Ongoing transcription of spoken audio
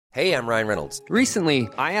Hey, I'm Ryan Reynolds. Recently,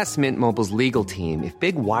 I asked Mint Mobile's legal team if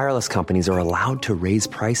big wireless companies are allowed to raise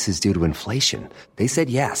prices due to inflation. They said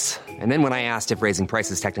yes. And then when I asked if raising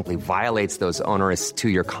prices technically violates those onerous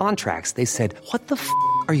two-year contracts, they said, "What the f***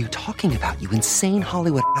 are you talking about, you insane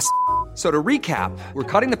Hollywood ass?" So to recap, we're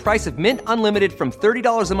cutting the price of Mint Unlimited from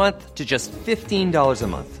 $30 a month to just $15 a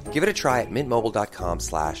month. Give it a try at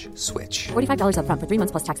mintmobile.com/switch. $45 up front for 3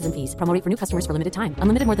 months plus taxes and fees. Promo rate for new customers for limited time.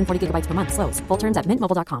 Unlimited more than 40 gigabytes per month. Slows full terms at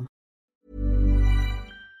mintmobile.com.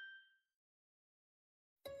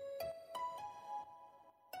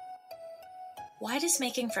 Why does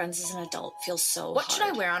making friends as an adult feel so What hard? should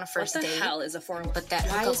I wear on a first date? What the hell is a formal? But that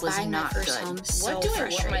Why hookup is was buying my not first good. home so What do I want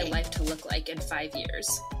my frustrating? life to look like in 5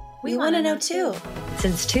 years? We want to know too.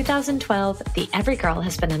 Since 2012, The Every Girl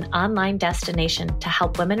has been an online destination to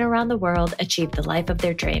help women around the world achieve the life of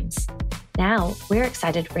their dreams. Now, we're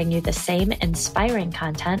excited to bring you the same inspiring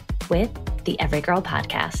content with the Every Girl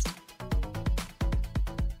podcast.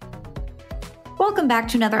 Welcome back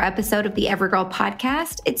to another episode of the Every Girl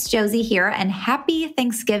podcast. It's Josie here, and happy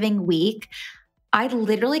Thanksgiving week. I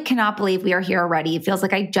literally cannot believe we are here already. It feels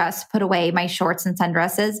like I just put away my shorts and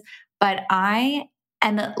sundresses, but I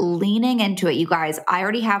am leaning into it, you guys. I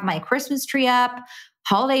already have my Christmas tree up.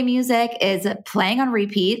 Holiday music is playing on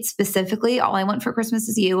repeat, specifically All I Want for Christmas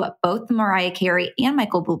Is You, both the Mariah Carey and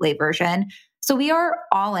Michael Bublé version. So we are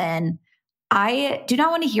all in. I do not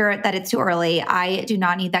want to hear that it's too early. I do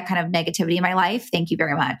not need that kind of negativity in my life. Thank you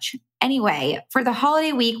very much. Anyway, for the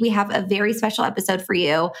holiday week, we have a very special episode for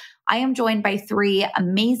you. I am joined by 3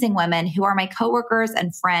 amazing women who are my coworkers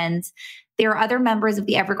and friends. They are other members of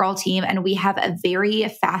the Evergirl team, and we have a very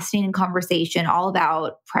fascinating conversation all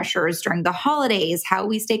about pressures during the holidays, how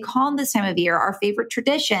we stay calm this time of year, our favorite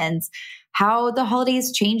traditions, how the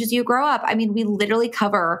holidays change as you grow up. I mean, we literally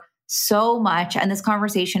cover so much, and this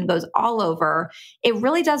conversation goes all over. It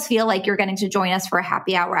really does feel like you're getting to join us for a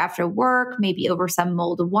happy hour after work, maybe over some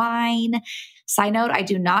mulled wine. Side note, I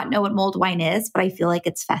do not know what mulled wine is, but I feel like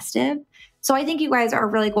it's festive. So I think you guys are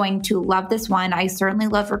really going to love this one. I certainly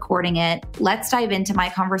love recording it. Let's dive into my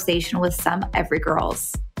conversation with some Every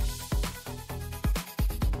Girls.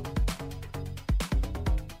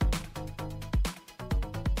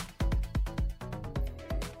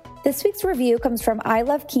 This week's review comes from I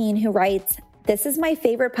Love Keen, who writes, "This is my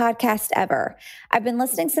favorite podcast ever. I've been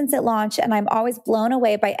listening since it launched, and I'm always blown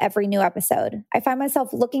away by every new episode. I find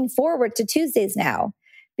myself looking forward to Tuesdays now.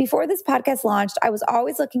 Before this podcast launched, I was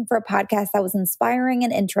always looking for a podcast that was inspiring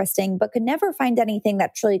and interesting, but could never find anything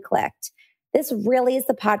that truly clicked. This really is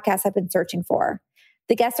the podcast I've been searching for.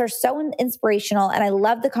 The guests are so inspirational, and I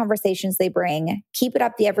love the conversations they bring. Keep it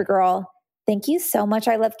up, the Every Girl. Thank you so much,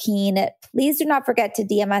 I Love Keen. Please do not forget to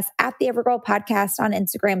DM us at the Evergirl Podcast on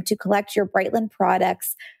Instagram to collect your Brightland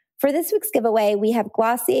products. For this week's giveaway, we have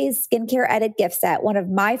Glossier's Skincare Edit gift set, one of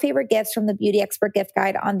my favorite gifts from the Beauty Expert gift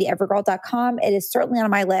guide on theevergirl.com. It is certainly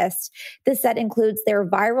on my list. This set includes their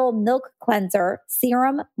viral milk cleanser,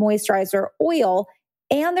 serum, moisturizer, oil,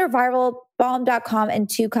 and their viral balm.com in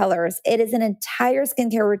 2 colors. It is an entire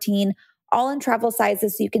skincare routine, all in travel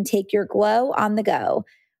sizes, so you can take your glow on the go.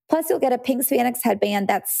 Plus, you'll get a pink spandex headband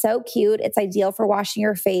that's so cute. It's ideal for washing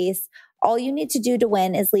your face. All you need to do to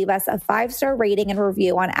win is leave us a 5-star rating and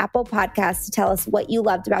review on Apple Podcasts to tell us what you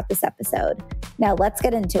loved about this episode. Now, let's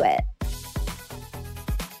get into it.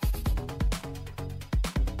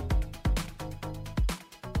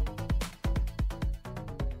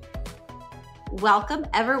 Welcome,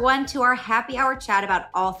 everyone, to our happy hour chat about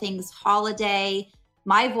all things holiday.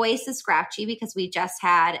 My voice is scratchy because we just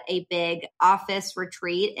had a big office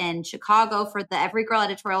retreat in Chicago for the Every Girl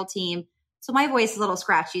editorial team. So my voice is a little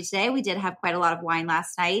scratchy today. We did have quite a lot of wine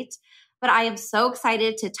last night, but I am so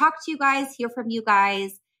excited to talk to you guys, hear from you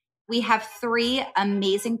guys. We have 3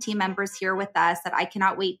 amazing team members here with us that I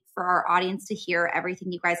cannot wait for our audience to hear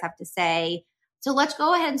everything you guys have to say. So let's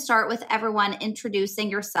go ahead and start with everyone introducing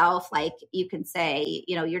yourself. Like you can say,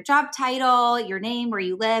 your job title, your name, where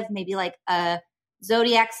you live, maybe like a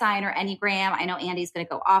zodiac sign or Enneagram. I know Andy's going to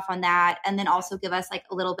go off on that. And then also give us like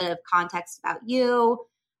a little bit of context about you.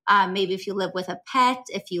 Maybe if you live with a pet,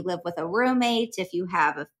 if you live with a roommate, if you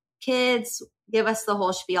have kids, give us the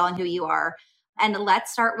whole spiel on who you are. And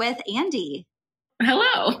let's start with Andy.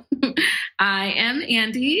 Hello, I am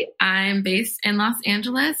Andy. I'm based in Los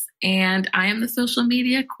Angeles, and I am the social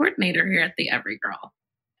media coordinator here at the Every Girl.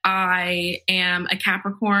 I am a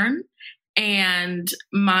Capricorn, and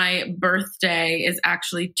my birthday is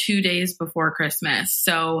actually 2 days before Christmas.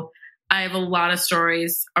 So I have a lot of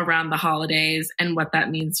stories around the holidays and what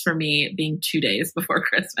that means for me being 2 days before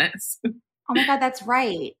Christmas. Oh my God, that's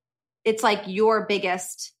right. It's like your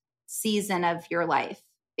biggest season of your life.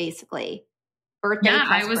 basically. Birthday Yeah,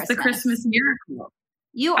 plus I was the Christmas miracle.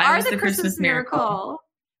 You I are was the Christmas miracle.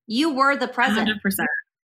 You were the present. 100%.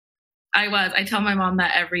 I was. I tell my mom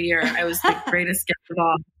that every year. I was the greatest gift of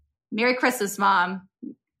all. Merry Christmas, Mom.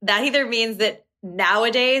 That either means that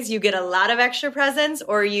nowadays you get a lot of extra presents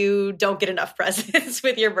or you don't get enough presents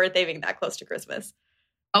with your birthday being that close to Christmas.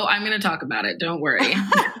 Oh, I'm going to talk about it. Don't worry.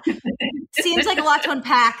 Seems like a lot to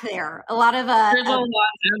unpack there. A lot of There's a lot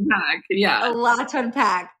to unpack. Yeah. A lot to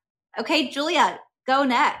unpack. Okay, Julia, go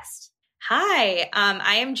next. Hi,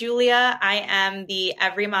 I am Julia. I am the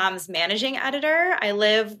Every Mom's managing editor. I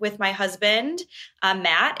live with my husband,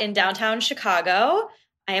 Matt, in downtown Chicago.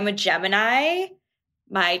 I am a Gemini.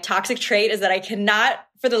 My toxic trait is that I cannot,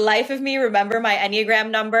 for the life of me, remember my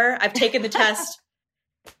Enneagram number. I've taken the test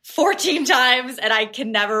 14 times and I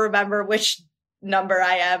can never remember which number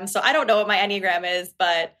I am. So I don't know what my Enneagram is,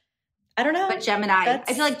 but I don't know. But Gemini.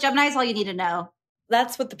 I feel like Gemini is all you need to know.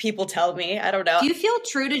 That's what the people tell me. I don't know. Do you feel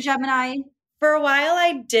true to Gemini? For a while,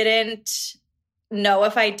 I didn't know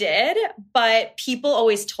if I did, but people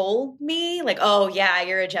always told me like, oh yeah,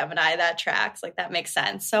 you're a Gemini. That tracks. Like that makes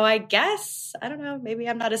sense. So I guess, I don't know, maybe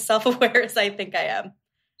I'm not as self-aware as I think I am.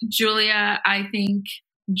 Julia, I think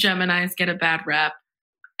Geminis get a bad rep,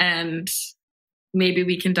 and maybe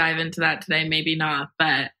we can dive into that today. Maybe not,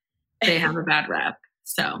 but they have a bad rep.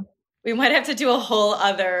 So we might have to do a whole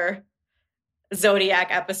other Zodiac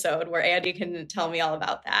episode where Andy can tell me all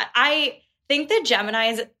about that. I think that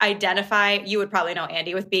Geminis identify, you would probably know,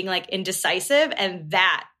 Andy, with being like indecisive. And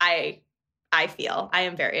that I feel I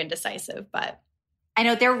am very indecisive, but I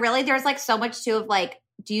know there's like so much too of like,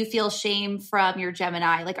 do you feel shame from your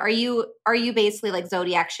Gemini? Like, are you basically like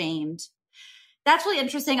Zodiac shamed? That's really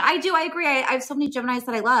interesting. I agree. I have so many Geminis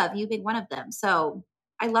that I love, you being one of them. So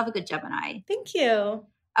I love a good Gemini. Thank you.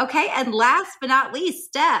 Okay. And last but not least,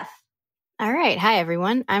 Steph. All right. Hi,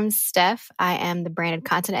 everyone. I'm Steph. I am the branded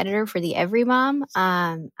content editor for the Every Mom.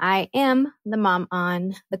 I am the mom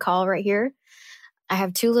on the call right here. I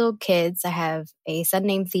have 2 little kids. I have a son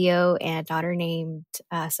named Theo and a daughter named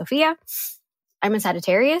Sophia. I'm a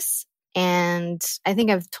Sagittarius, and I think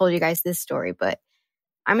I've told you guys this story, but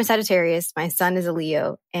I'm a Sagittarius. My son is a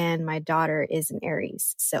Leo, and my daughter is an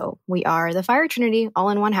Aries. So we are the fire trinity all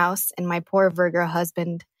in one house, and my poor Virgo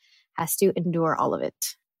husband has to endure all of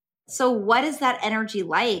it. So what is that energy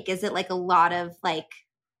like? Is it like a lot of like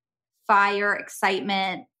fire,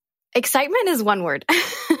 excitement? Excitement is one word.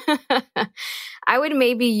 I would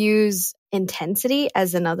maybe use intensity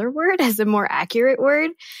as another word, as a more accurate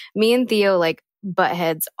word. Me and Theo like butt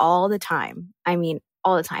heads all the time. I mean,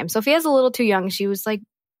 all the time. Sophia's a little too young. She was like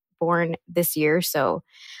born this year. So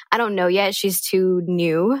I don't know yet. She's too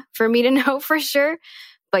new for me to know for sure.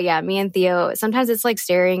 But yeah, me and Theo, sometimes it's like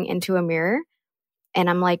staring into a mirror and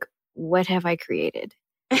I'm like, what have I created?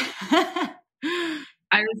 I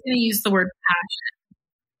was going to use the word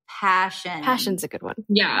passion. Passion's a good one.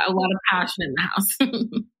 Yeah, a lot of passion in the house.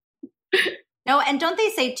 No, and don't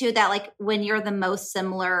they say too that like when you're the most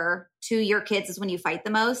similar to your kids is when you fight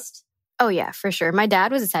the most? Oh yeah, for sure. My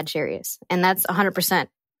dad was a Sagittarius, and that's 100%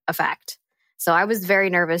 a fact. So I was very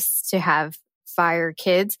nervous to have fire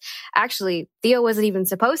kids. Actually, Theo wasn't even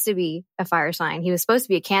supposed to be a fire sign. He was supposed to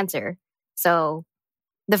be a Cancer. So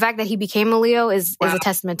the fact that he became a Leo is a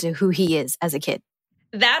testament to who he is as a kid.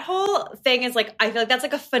 That whole thing is like, I feel like that's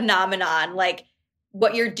like a phenomenon, like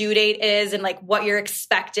what your due date is and like what you're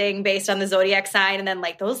expecting based on the zodiac sign. And then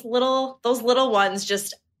like those little ones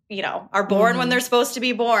just, you know, are born when they're supposed to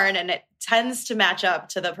be born. And it tends to match up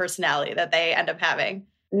to the personality that they end up having.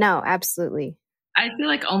 No, absolutely. I feel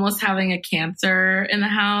like almost having a Cancer in the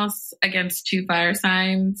house against 2 fire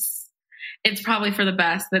signs, it's probably for the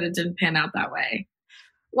best that it didn't pan out that way.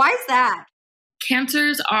 Why is that?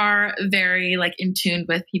 Cancers are very like in tune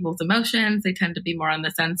with people's emotions. They tend to be more on the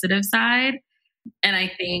sensitive side. And I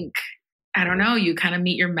think, I don't know, you kind of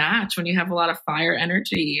meet your match when you have a lot of fire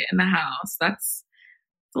energy in the house. That's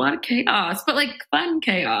a lot of chaos, but like fun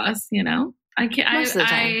chaos, you know? I'm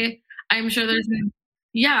sure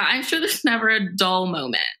there's never a dull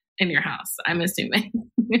moment in your house, I'm assuming.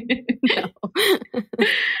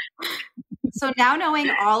 So now knowing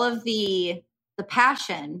all of the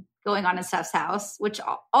passion going on in Steph's house, which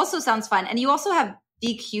also sounds fun. And you also have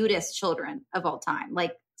the cutest children of all time.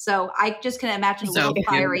 Like, so I just can imagine a little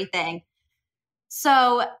fiery thing.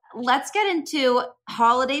 So let's get into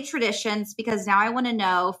holiday traditions, because now I want to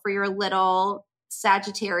know for your little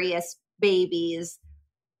Sagittarius babies,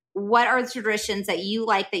 what are the traditions that you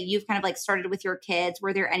like that you've kind of like started with your kids?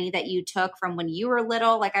 Were there any that you took from when you were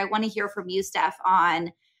little? Like, I want to hear from you, Steph,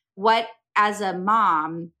 on what as a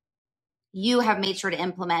mom you have made sure to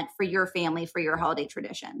implement for your family, for your holiday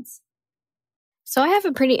traditions? So I have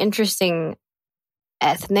a pretty interesting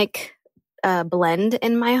ethnic blend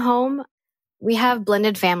in my home. We have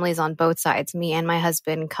blended families on both sides. Me and my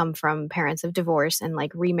husband come from parents of divorce and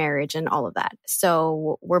like remarriage and all of that.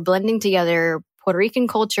 So we're blending together Puerto Rican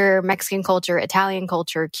culture, Mexican culture, Italian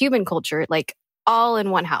culture, Cuban culture, like all in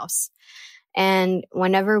one house. And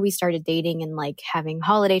whenever we started dating and like having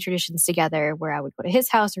holiday traditions together where I would go to his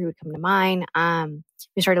house or he would come to mine,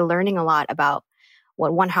 we started learning a lot about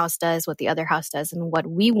what one house does, what the other house does, and what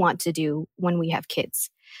we want to do when we have kids.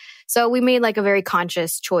 So we made like a very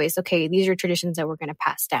conscious choice. Okay, these are traditions that we're going to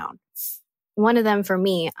pass down. One of them for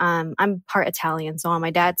me, I'm part Italian. So on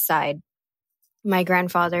my dad's side, my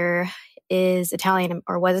grandfather is Italian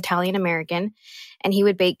or was Italian American, and he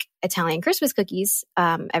would bake Italian Christmas cookies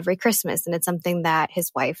every Christmas. And it's something that his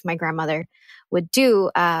wife, my grandmother, would do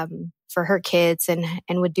for her kids and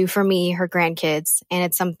would do for me, her grandkids. And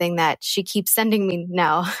it's something that she keeps sending me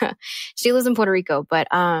now. She lives in Puerto Rico, but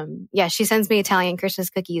yeah, she sends me Italian Christmas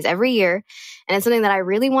cookies every year. And it's something that I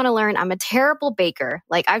really want to learn. I'm a terrible baker.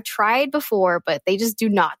 Like I've tried before, but they just do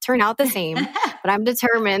not turn out the same. But I'm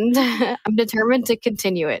determined. I'm determined to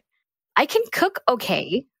continue it. I can cook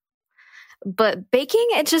okay, but baking,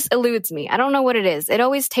 it just eludes me. I don't know what it is. It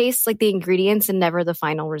always tastes like the ingredients and never the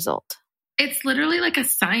final result. It's literally like a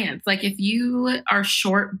science. Like if you are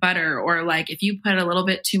short butter or like if you put a little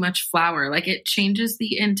bit too much flour, like it changes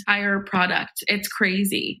the entire product. It's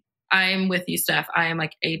crazy. I'm with you, Steph. I am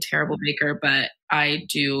like a terrible baker, but I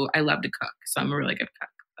love to cook. So I'm a really good cook.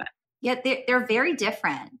 Yeah, they're very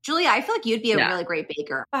different. Julia, I feel like you'd be a really great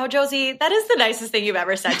baker. Wow, Josie, that is the nicest thing you've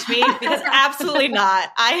ever said to me because absolutely not.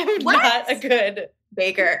 I am not a good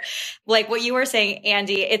baker. Like what you were saying,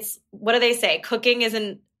 Andy, it's, what do they say? Cooking is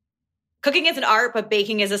an art, but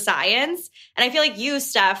baking is a science. And I feel like you,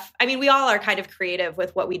 Steph, I mean, we all are kind of creative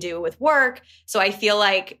with what we do with work. So I feel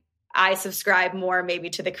like I subscribe more maybe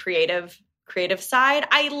to the creative side.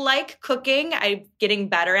 I like cooking. I'm getting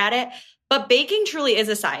better at it. But baking truly is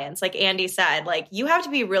a science. Like Andy said, like you have to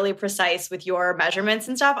be really precise with your measurements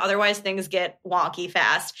and stuff. Otherwise things get wonky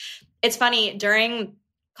fast. It's funny, during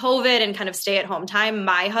COVID and kind of stay-at-home time,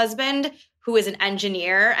 my husband, who is an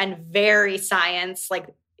engineer and very science,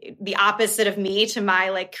 like the opposite of me to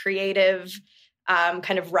my like creative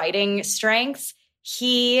kind of writing strengths,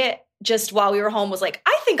 he just, while we were home, was like,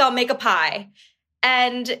 I think I'll make a pie.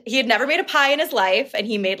 And he had never made a pie in his life. And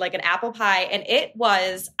he made like an apple pie. And it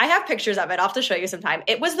was, I have pictures of it. I'll have to show you sometime.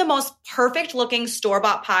 It was the most perfect looking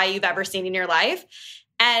store-bought pie you've ever seen in your life.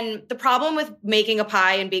 And the problem with making a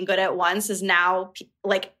pie and being good at once is now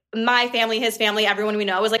like my family, his family, everyone we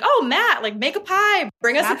know is like, oh, Matt, like make a pie.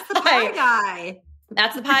 Bring us a pie. Pie guy.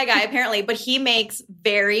 That's the pie guy, apparently. But he makes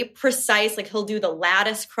very precise, like he'll do the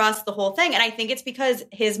lattice crust, the whole thing. And I think it's because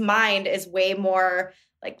his mind is way more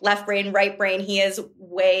like left brain, right brain. He is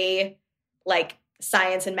way like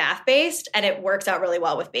science and math based, and it works out really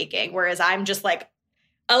well with baking. Whereas I'm just like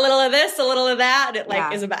a little of this, a little of that, and it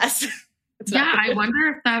like is a mess. I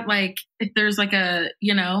wonder if that like, if there's like a,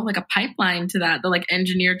 you know, like a pipeline to that, the like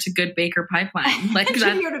engineer to good baker pipeline. Like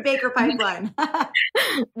engineer to baker pipeline.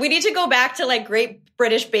 We need to go back to like Great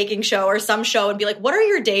British Baking Show or some show and be like, what are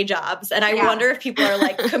your day jobs? And I wonder if people are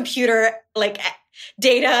like computer, like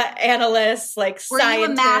data analysts, like were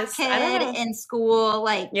scientists. You a math kid in school?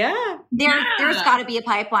 Like, there's got to be a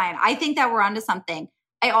pipeline. I think that we're onto something.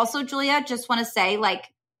 I also, Julia, just want to say,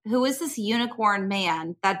 like, who is this unicorn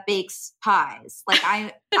man that bakes pies?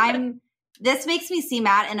 Like, I'm. This makes me see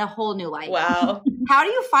Matt in a whole new light. Wow. How do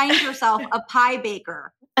you find yourself a pie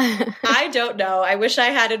baker? I don't know. I wish I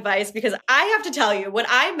had advice because I have to tell you, when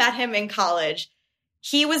I met him in college,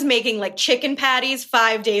 he was making like chicken patties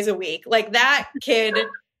 5 days a week. Like that kid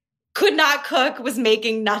could not cook, was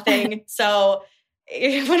making nothing. So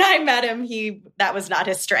when I met him, that was not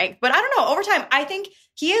his strength. But I don't know, over time, I think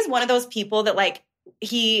he is one of those people that like,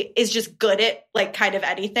 he is just good at like kind of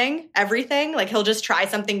everything. Like he'll just try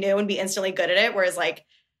something new and be instantly good at it. Whereas like,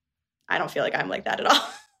 I don't feel like I'm like that at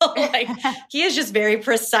all. Like he is just very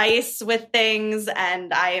precise with things.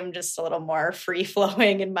 And I am just a little more free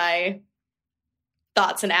flowing in my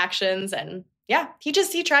thoughts and actions. And yeah,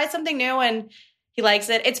 he tried something new and he likes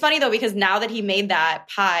it. It's funny though, because now that he made that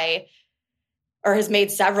pie or has made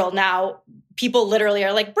several now, people literally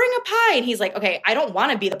are like, bring a pie. And he's like, okay, I don't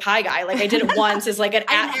want to be the pie guy. Like I did it once as like an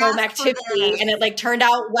at-home activity and it like turned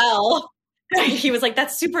out well. He was like,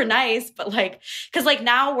 that's super nice. But like, cause like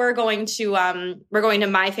now we're going to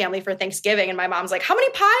my family for Thanksgiving. And my mom's like, how many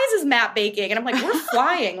pies is Matt baking? And I'm like, we're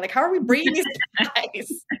flying. Like, how are we bringing these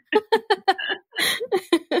pies?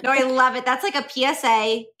 No, I love it. That's like a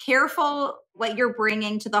PSA. Careful what you're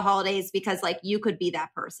bringing to the holidays because like you could be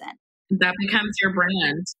that person. That becomes your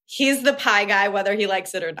brand. He's the pie guy, whether he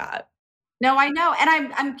likes it or not. No, I know.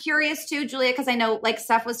 And I'm curious too, Julia, because I know like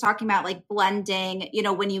Steph was talking about like blending, you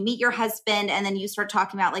know, when you meet your husband and then you start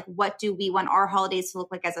talking about like, what do we want our holidays to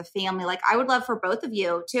look like as a family? Like I would love for both of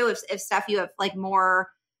you too, if Steph, you have like more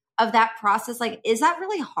of that process, like, is that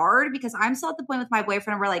really hard? Because I'm still at the point with my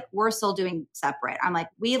boyfriend where we're still doing separate. I'm like,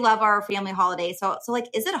 we love our family holidays. So like,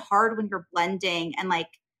 is it hard when you're blending and like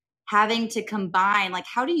having to combine? Like,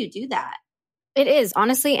 how do you do that? It is,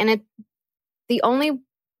 honestly. And the only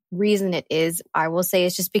reason it is, I will say,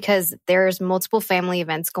 is just because there's multiple family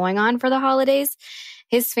events going on for the holidays.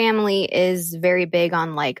 His family is very big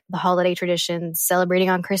on like the holiday traditions, celebrating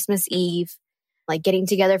on Christmas Eve, like getting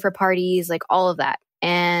together for parties, like all of that.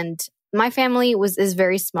 And my family is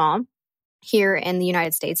very small here in the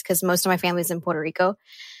United States because most of my family is in Puerto Rico.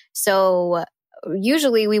 So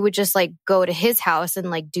usually we would just like go to his house and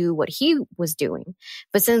like do what he was doing.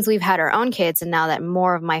 But since we've had our own kids and now that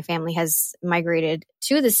more of my family has migrated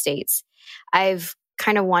to the States, I've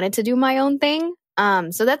kind of wanted to do my own thing.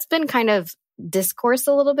 So that's been kind of discourse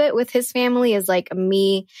a little bit with his family, is like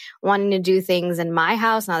me wanting to do things in my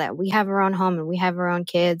house now that we have our own home and we have our own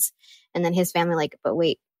kids. And then his family like, but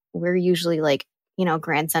wait, we're usually like, you know,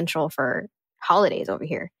 Grand Central for holidays over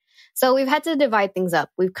here. So we've had to divide things up.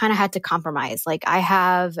 We've kind of had to compromise. Like I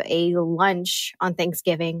have a lunch on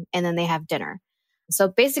Thanksgiving and then they have dinner. So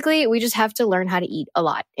basically we just have to learn how to eat a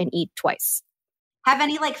lot and eat twice. Have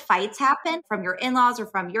any like fights happen from your in-laws or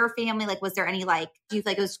from your family? Like, was there any like, do you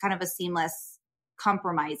think it was kind of a seamless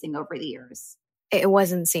compromising over the years? It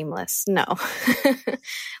wasn't seamless. No.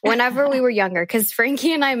 Whenever we were younger, because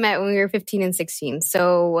Frankie and I met when we were 15 and 16.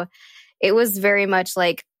 So it was very much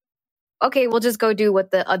like, okay, we'll just go do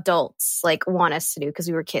what the adults like want us to do because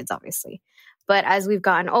we were kids, obviously. But as we've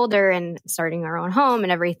gotten older and starting our own home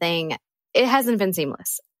and everything, it hasn't been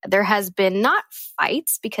seamless. There has been not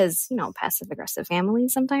fights because, you know, passive aggressive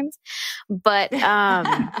families sometimes, but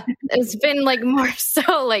it's been like more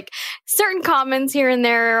so like certain comments here and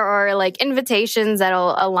there or like invitations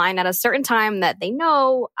that'll align at a certain time that they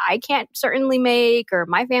know I can't certainly make or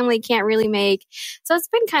my family can't really make. So it's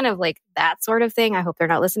been kind of like that sort of thing. I hope they're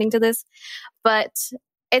not listening to this, but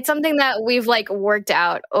it's something that we've like worked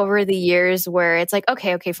out over the years where it's like,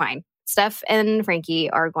 okay, fine. Steph and Frankie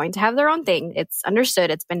are going to have their own thing. It's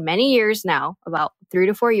understood. It's been many years now, about 3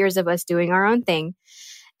 to 4 years of us doing our own thing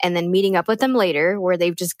and then meeting up with them later where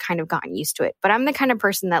they've just kind of gotten used to it. But I'm the kind of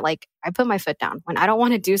person that like, I put my foot down. When I don't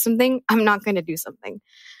want to do something, I'm not going to do something.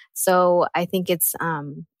 So I think it's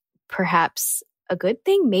perhaps a good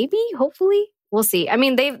thing. Maybe, hopefully, we'll see. I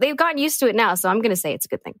mean, they've gotten used to it now. So I'm going to say it's a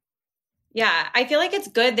good thing. Yeah. I feel like it's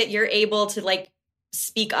good that you're able to like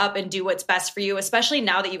speak up and do what's best for you, especially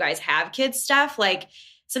now that you guys have kids stuff. Like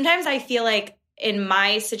sometimes I feel like in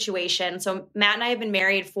my situation, so Matt and I have been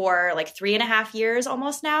married for like 3.5 years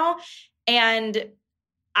almost now. And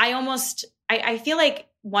I feel like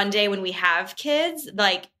one day when we have kids,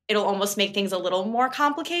 like it'll almost make things a little more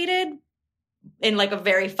complicated in like a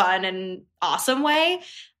very fun and awesome way,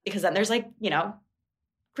 because then there's like, you know,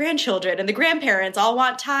 grandchildren and the grandparents all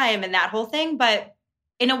want time and that whole thing. But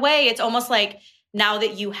in a way, it's almost like, now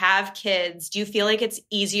that you have kids, do you feel like it's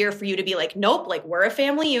easier for you to be like, nope, like we're a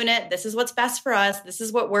family unit. This is what's best for us. This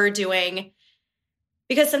is what we're doing.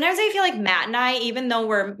 Because sometimes I feel like Matt and I, even though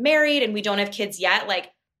we're married and we don't have kids yet,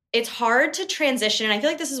 like it's hard to transition. And I feel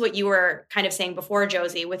like this is what you were kind of saying before,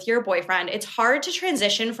 Josie, with your boyfriend. It's hard to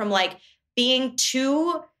transition from like being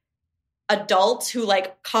two adults who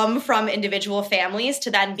like come from individual families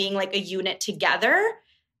to then being like a unit together.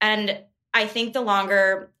 And I think the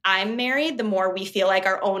longer I'm married, the more we feel like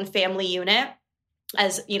our own family unit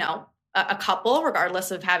as, you know, a couple,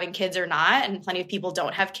 regardless of having kids or not. And plenty of people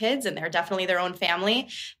don't have kids and they're definitely their own family.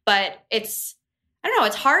 But it's, I don't know,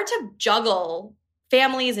 it's hard to juggle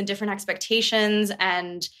families and different expectations.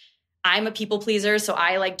 And I'm a people pleaser. So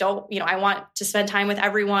I like don't, you know, I want to spend time with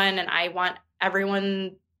everyone and I want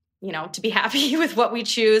everyone, you know, to be happy with what we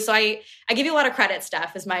choose. So I give you a lot of credit,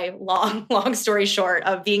 Steph, is my long story short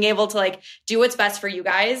of being able to like do what's best for you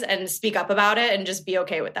guys and speak up about it and just be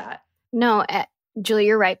okay with that. No, Julie,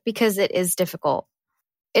 you're right, because it is difficult.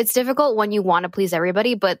 It's difficult when you want to please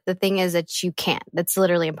everybody, but the thing is that you can't. That's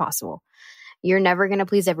literally impossible. You're never going to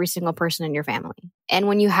please every single person in your family. And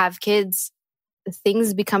when you have kids,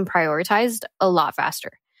 things become prioritized a lot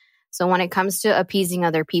faster. So when it comes to appeasing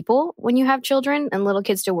other people, when you have children and little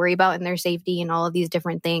kids to worry about and their safety and all of these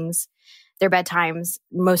different things, their bedtimes,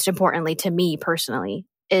 most importantly to me personally,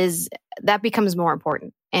 is that becomes more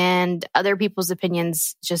important. and other people's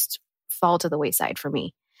opinions just fall to the wayside for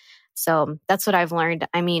me. So that's what I've learned.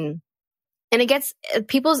 I mean, and it gets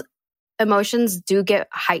people's emotions do get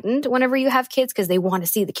heightened whenever you have kids because they want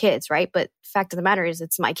to see the kids, right? But the fact of the matter is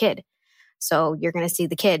it's my kid. So you're going to see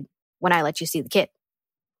the kid when I let you see the kid.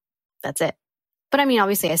 That's it. But I mean,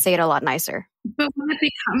 obviously I say it a lot nicer. But when it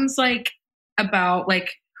becomes like about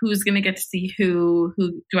like who's going to get to see who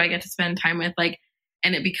do I get to spend time with, like,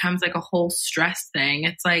 and it becomes like a whole stress thing.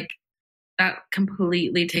 It's like that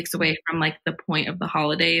completely takes away from like the point of the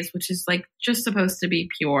holidays, which is like just supposed to be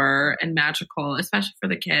pure and magical, especially for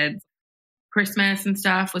the kids. Christmas and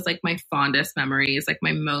stuff was like my fondest memories, like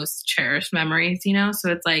my most cherished memories, you know?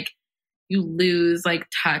 So it's like you lose like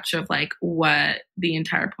touch of like what the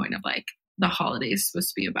entire point of like the holidays is supposed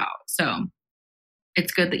to be about. So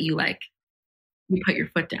it's good that you put your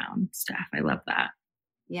foot down, Steph. I love that.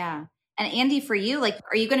 Yeah. And Andy, for you, like,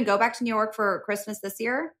 are you going to go back to New York for Christmas this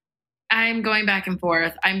year? I'm going back and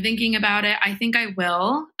forth. I'm thinking about it. I think I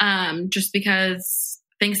will, just because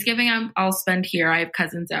Thanksgiving I'll spend here. I have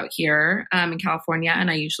cousins out here in California,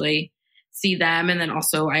 and I usually see them. And then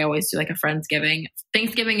also I always do like a Friendsgiving.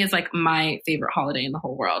 Thanksgiving is like my favorite holiday in the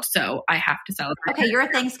whole world. So I have to celebrate. Okay, you're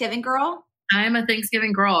a Thanksgiving girl? I'm a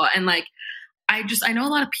Thanksgiving girl. And like, I know a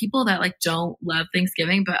lot of people that like don't love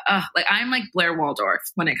Thanksgiving, but like I'm like Blair Waldorf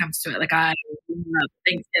when it comes to it. Like I love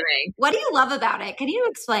Thanksgiving. What do you love about it? Can you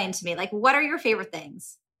explain to me? Like, what are your favorite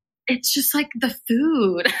things? It's just like the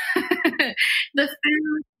food. The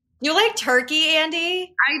food. You like turkey, Andy?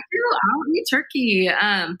 I do. I'll eat turkey.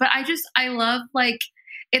 But I love like,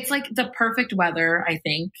 it's like the perfect weather, I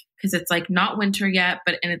think, because it's like not winter yet,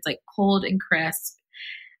 and it's like cold and crisp.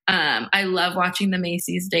 I love watching the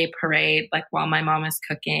Macy's Day Parade, like while my mom is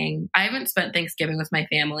cooking. I haven't spent Thanksgiving with my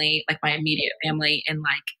family, like my immediate family, in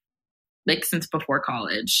like since before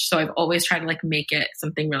college. So I've always tried to like make it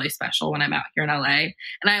something really special when I'm out here in LA. And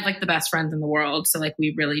I have like the best friends in the world. So like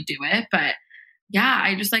we really do it. But yeah,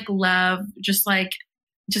 I just like love just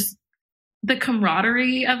the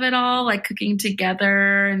camaraderie of it all, like cooking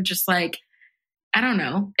together and just like, I don't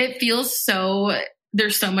know. It feels so,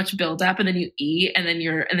 there's so much buildup, and then you eat, and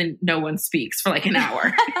then no one speaks for like an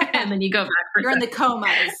hour. And then you go back. You're in the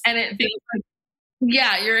comas. And it feels like,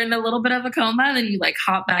 yeah, you're in a little bit of a coma, and then you like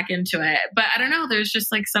hop back into it. But I don't know, there's just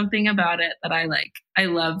like something about it that I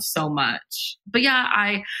love so much. But yeah,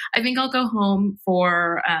 I think I'll go home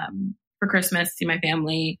for Christmas, see my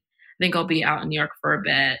family. I think I'll be out in New York for a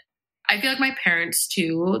bit. I feel like my parents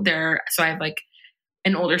too, so I have like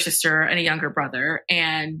an older sister and a younger brother,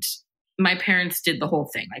 and my parents did the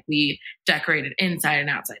whole thing. Like we decorated inside and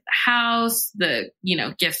outside the house. The,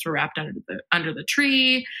 gifts were wrapped under the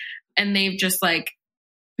tree. And they've just like,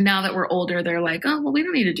 now that we're older, they're like, oh, well, we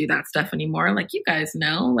don't need to do that stuff anymore. Like, you guys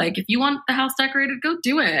know, like if you want the house decorated, go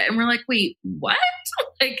do it. And we're like, wait, what?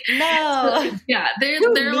 Like, no. Yeah.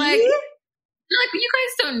 They're like, you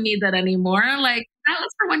guys don't need that anymore. Like that was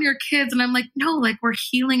for when you're kids. And I'm like, no, like we're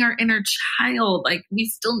healing our inner child. Like we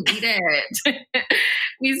still need it.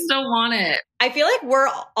 We still want it. I feel like we're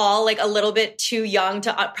all like a little bit too young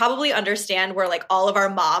to probably understand where like all of our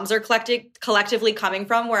moms are collectively coming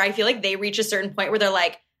from, where I feel like they reach a certain point where they're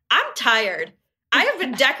like, I'm tired. I have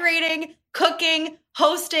been decorating, cooking,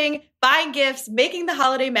 hosting, buying gifts, making the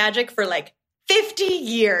holiday magic for like 50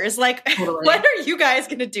 years. Like, totally. When are you guys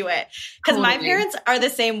going to do it? Because my parents are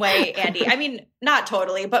the same way, Andy. I mean, not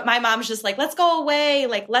totally, but my mom's just like, let's go away.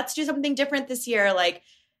 Like, let's do something different this year. Like,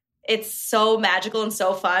 it's so magical and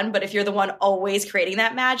so fun. But if you're the one always creating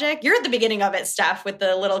that magic, you're at the beginning of it, Steph, with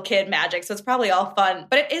the little kid magic. So it's probably all fun,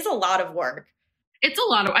 but it is a lot of work. It's a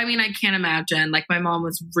lot of, I mean, I can't imagine. Like my mom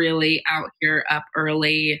was really out here up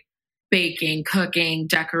early, baking, cooking,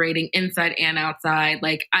 decorating inside and outside.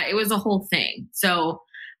 Like it was a whole thing. So,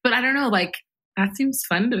 but I don't know, like that seems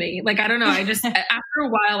fun to me. Like, I don't know. I just, after a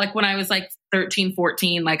while, like when I was like 13,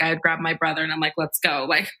 14, like I would grab my brother and I'm like, let's go.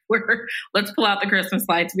 Like let's pull out the Christmas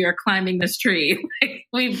lights. We are climbing this tree. Like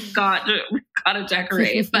we've got to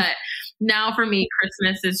decorate. But now for me,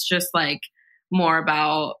 Christmas is just like more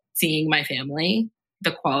about seeing my family,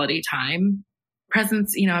 the quality time.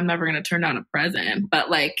 Presents, I'm never going to turn down a present, but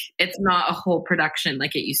like it's not a whole production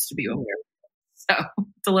like it used to be when we were. So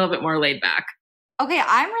it's a little bit more laid back. Okay,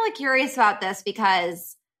 I'm really curious about this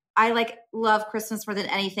because I like love Christmas more than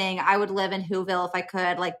anything. I would live in Whoville if I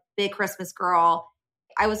could, like big Christmas girl.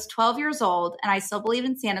 I was 12 years old and I still believe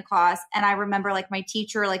in Santa Claus. And I remember like my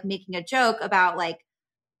teacher like making a joke about like,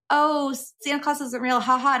 oh, Santa Claus isn't real,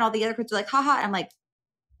 haha. And all the other kids are like, haha. And I'm like,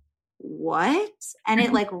 what? And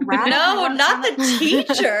it like rattled. No, not the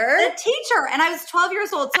teacher. The teacher. And I was 12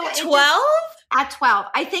 years old. So at 12? At 12.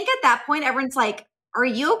 I think at that point, everyone's like, Are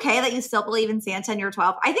you okay that you still believe in Santa and you're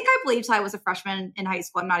 12? I think I believed till I was a freshman in high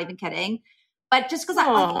school. I'm not even kidding. But just because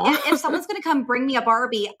if someone's going to come bring me a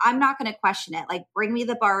Barbie, I'm not going to question it. Like, bring me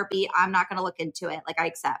the Barbie. I'm not going to look into it. Like, I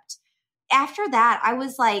accept. After that, I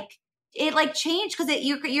was like, it like changed because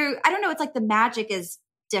you're I don't know. It's like the magic is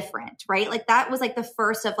different, right? Like that was like the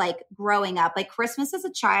first of like growing up. Like Christmas as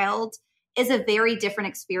a child is a very different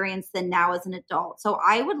experience than now as an adult. So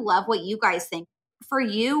I would love what you guys think. For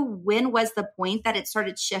you, when was the point that it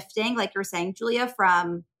started shifting? Like you're saying, Julia,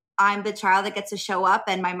 from I'm the child that gets to show up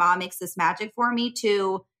and my mom makes this magic for me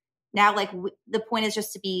to now like the point is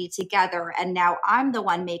just to be together. And now I'm the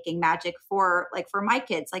one making magic for my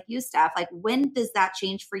kids, like you, Steph. Like when does that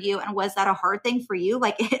change for you? And was that a hard thing for you?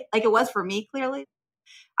 Like it was for me, clearly.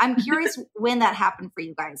 I'm curious when that happened for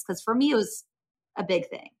you guys. Cause for me, it was a big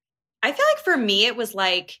thing. I feel like for me, it was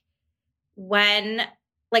like when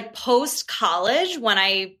like post college, when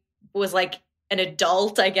I was like an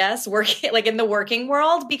adult, I guess, working like in the working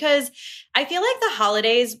world, because I feel like the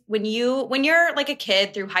holidays, when you're like a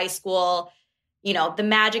kid through high school, you know, the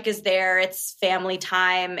magic is there. It's family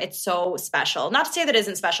time. It's so special. Not to say that it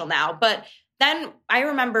isn't special now, but then I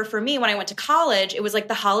remember for me, when I went to college, it was like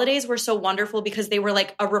the holidays were so wonderful because they were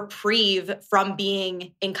like a reprieve from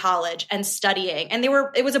being in college and studying. And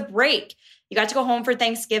it was a break. You got to go home for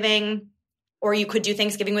Thanksgiving, or you could do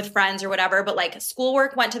Thanksgiving with friends or whatever. But like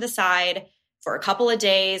schoolwork went to the side for a couple of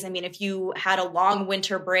days. I mean, if you had a long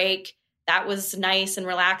winter break, that was nice and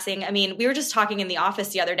relaxing. I mean, we were just talking in the office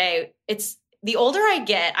the other day. It's the older I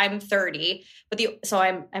get, I'm 30, so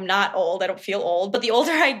I'm not old. I don't feel old, but the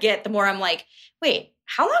older I get, the more I'm like, wait,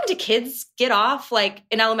 how long do kids get off like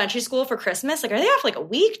in elementary school for Christmas? Like, are they off like a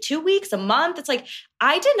week, 2 weeks, a month? It's like,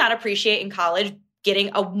 I did not appreciate in college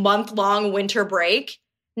getting a month-long winter break.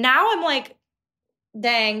 Now I'm like,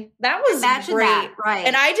 dang, that was Imagine great. that, right.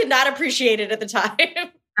 And I did not appreciate it at the time.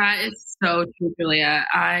 That is so true, Julia.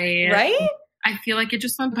 Right? I feel like it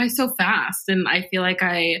just went by so fast. And I feel like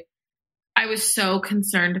I was so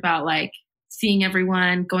concerned about like seeing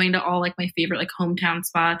everyone, going to all like my favorite like hometown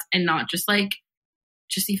spots, and not just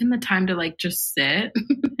even the time to like just sit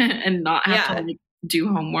and not have to like do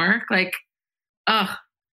homework. Like, ugh.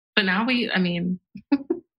 But now I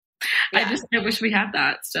wish we had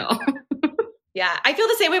that still. Yeah. I feel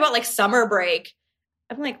the same way about like summer break.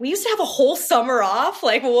 I'm like, we used to have a whole summer off.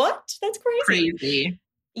 Like, what? That's crazy.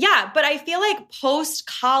 Yeah. But I feel like post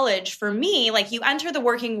college for me, like you enter the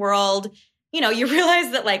working world, you know, you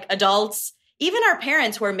realize that like adults, even our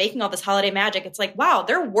parents who are making all this holiday magic, it's like, wow,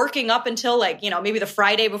 they're working up until like, you know, maybe the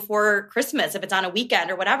Friday before Christmas, if it's on a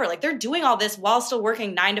weekend or whatever. Like they're doing all this while still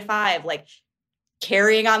working 9 to 5, like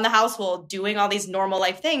carrying on the household, doing all these normal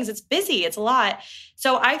life things. It's busy. It's a lot.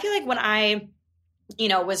 So I feel like when I, you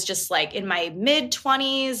know, was just like in my mid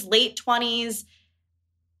 20s, late 20s,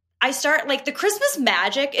 I start like the Christmas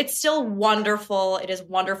magic. It's still wonderful. It is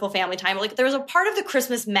wonderful family time. Like there was a part of the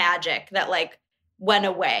Christmas magic that like went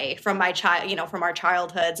away from my from our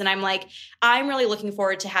childhoods. And I'm like, I'm really looking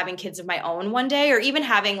forward to having kids of my own one day, or even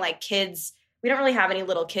having like kids. We don't really have any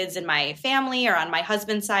little kids in my family or on my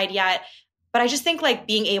husband's side yet. But I just think like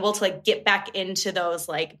being able to like get back into those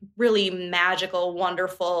like really magical,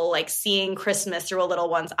 wonderful, like seeing Christmas through a little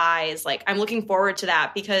one's eyes. Like I'm looking forward to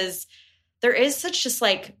that because there is such just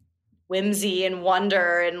like whimsy and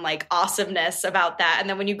wonder and like awesomeness about that. And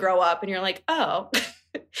then when you grow up and you're like, oh,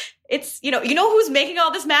 it's, you know who's making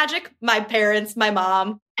all this magic? My parents, my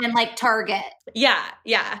mom. And like Target. Yeah.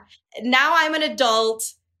 Yeah. Now I'm an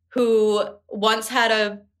adult who once had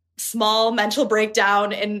a small mental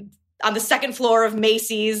breakdown on the second floor of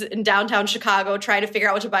Macy's in downtown Chicago, trying to figure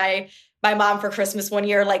out what to buy my mom for Christmas one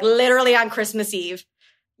year, like literally on Christmas Eve.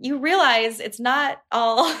 You realize it's not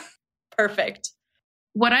all perfect.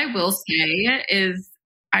 What I will say is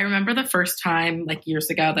I remember the first time like years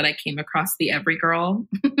ago that I came across the Every Girl.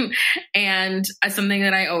 And something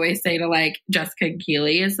that I always say to like Jessica and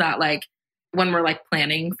Keely is that like when we're like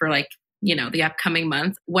planning for like, you know, the upcoming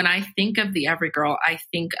months, when I think of the Every Girl, I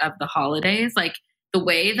think of the holidays, like the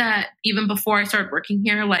way that even before I started working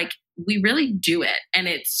here, like we really do it. And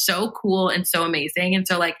it's so cool and so amazing. And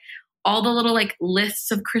so like all the little like lists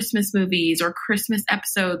of Christmas movies or Christmas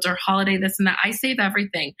episodes or holiday this and that, I save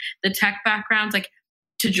everything. The tech backgrounds, like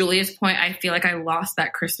to Julia's point, I feel like I lost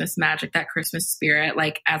that Christmas magic, that Christmas spirit,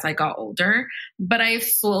 like as I got older, but I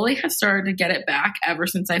slowly have started to get it back ever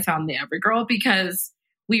since I found the Every Girl, because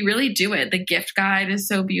we really do it. The gift guide is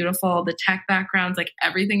so beautiful. The tech backgrounds, like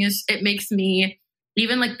everything it makes me,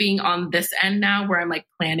 even like being on this end now where I'm like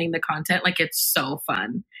planning the content, like it's so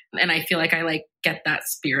fun. And I feel like I like get that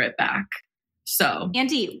spirit back. So,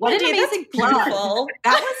 Andy, what Andy, an amazing that's beautiful. plug.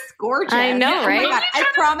 That was gorgeous. I know, right? Oh my God. I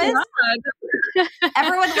promise.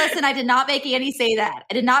 Everyone listen, I did not make Andy say that.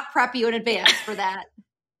 I did not prep you in advance for that.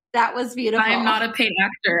 That was beautiful. I'm not a paid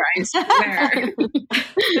actor, I swear.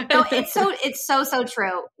 No, it's so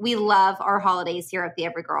true. We love our holidays here at the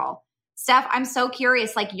Every Girl. Steph, I'm so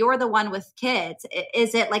curious, like you're the one with kids.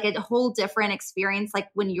 Is it like a whole different experience like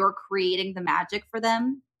when you're creating the magic for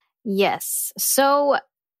them? Yes. So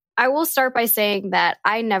I will start by saying that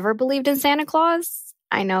I never believed in Santa Claus.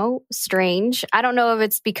 I know, strange. I don't know if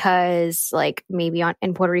it's because like maybe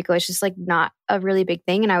in Puerto Rico, it's just like not a really big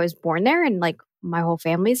thing. And I was born there and like my whole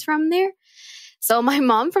family's from there. So my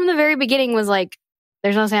mom from the very beginning was like,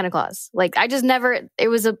 there's no Santa Claus. Like I just never, it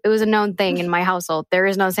was a known thing in my household. There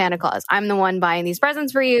is no Santa Claus. I'm the one buying these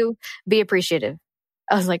presents for you. Be appreciative.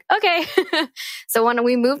 I was like, okay. So when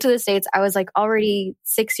we moved to the States, I was like already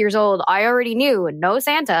 6 years old. I already knew no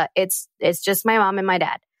Santa. It's just my mom and my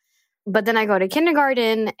dad. But then I go to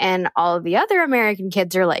kindergarten and all of the other American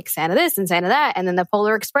kids are like Santa this and Santa that. And then the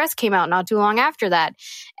Polar Express came out not too long after that.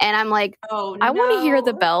 And I'm like, I want to hear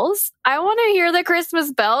the bells. I want to hear the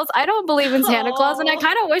Christmas bells. I don't believe in Santa Claus. And I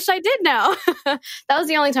kind of wish I did now. That was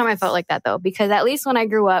the only time I felt like that though, because at least when I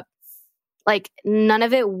grew up, like none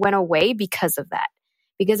of it went away because of that.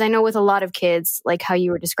 Because I know with a lot of kids, like how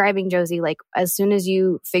you were describing, Josie, like as soon as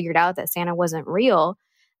you figured out that Santa wasn't real,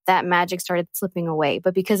 that magic started slipping away.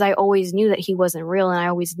 But because I always knew that he wasn't real and I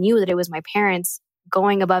always knew that it was my parents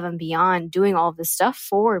going above and beyond, doing all of this stuff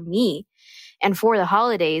for me and for the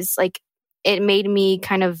holidays, like it made me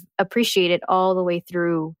kind of appreciate it all the way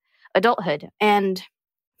through adulthood. And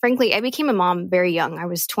frankly, I became a mom very young. I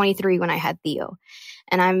was 23 when I had Theo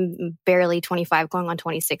and I'm barely 25 going on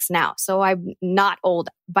 26 now. So I'm not old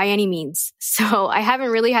by any means. So I haven't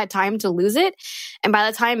really had time to lose it. And by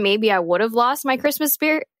the time maybe I would have lost my Christmas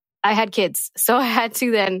spirit, I had kids. So I had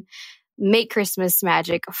to then make Christmas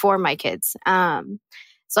magic for my kids.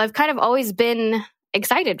 So I've kind of always been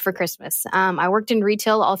excited for Christmas. I worked in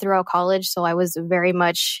retail all throughout college. So I was very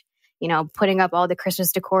much, putting up all the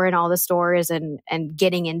Christmas decor in all the stores and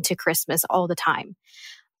getting into Christmas all the time.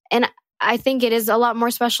 And I think it is a lot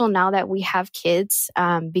more special now that we have kids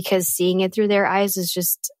because seeing it through their eyes is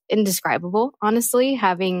just indescribable, honestly,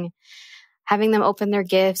 having them open their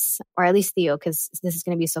gifts, or at least Theo, because this is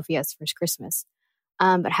going to be Sophia's first Christmas.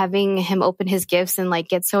 But having him open his gifts and like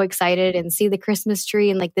get so excited and see the Christmas tree.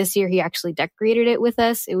 And like this year he actually decorated it with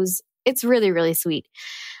us. It's really, really sweet.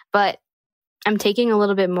 But I'm taking a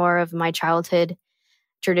little bit more of my childhood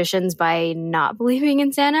traditions by not believing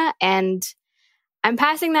in Santa. And I'm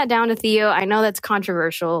passing that down to Theo. I know that's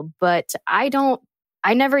controversial, but I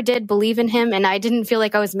never did believe in him. And I didn't feel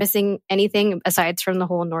like I was missing anything aside from the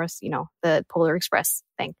whole North, the Polar Express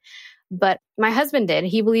thing. But my husband did.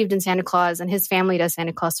 He believed in Santa Claus and his family does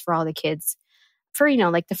Santa Claus for all the kids for,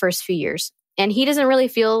 like the first few years. And he doesn't really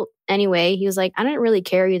feel any way. He was like, I didn't really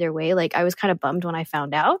care either way. Like I was kind of bummed when I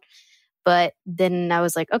found out. But then I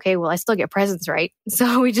was like, okay, well, I still get presents, right?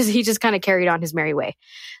 So he just kind of carried on his merry way.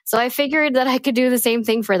 So I figured that I could do the same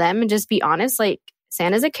thing for them and just be honest. Like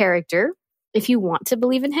Santa's a character. If you want to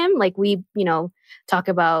believe in him, like we, talk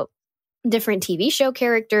about different TV show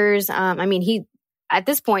characters. At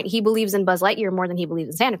this point, he believes in Buzz Lightyear more than he believes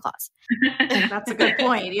in Santa Claus. That's a good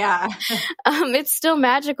point. Yeah. It's still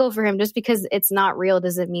magical for him. Just because it's not real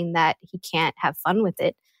doesn't mean that he can't have fun with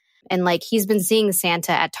it. And like, he's been seeing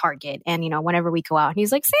Santa at Target and, whenever we go out and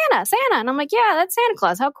he's like, Santa. And I'm like, yeah, that's Santa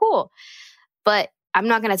Claus. How cool. But I'm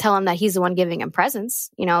not going to tell him that he's the one giving him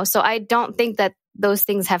presents, So I don't think that those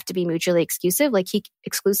things have to be mutually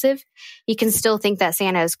exclusive. He can still think that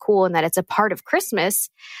Santa is cool and that it's a part of Christmas,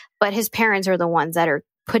 but his parents are the ones that are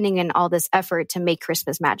putting in all this effort to make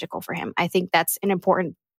Christmas magical for him. I think that's an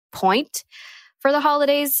important point for the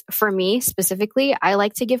holidays. For me specifically, I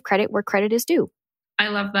like to give credit where credit is due. I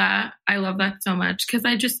love that. I love that so much because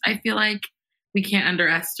I feel like we can't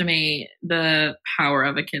underestimate the power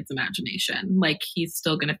of a kid's imagination. Like he's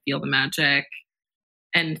still going to feel the magic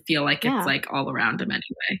and feel like it's like all around him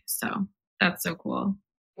anyway. So that's so cool.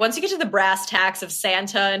 Once you get to the brass tacks of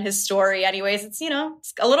Santa and his story anyways, it's,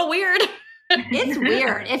 it's a little weird. It's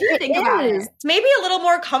weird if you think about it. It's maybe a little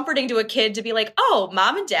more comforting to a kid to be like, oh,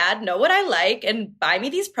 mom and dad know what I like and buy me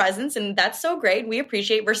these presents. And that's so great. We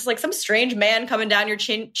appreciate versus like some strange man coming down your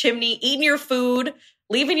chimney, eating your food,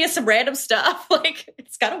 leaving you some random stuff. Like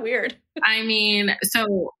it's kind of weird. I mean,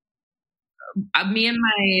 so me and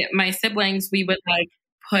my siblings, we would like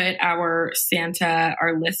put our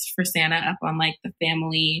list for Santa up on like the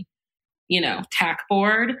family, tack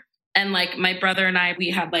board. And like my brother and I, we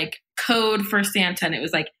had like code for Santa and it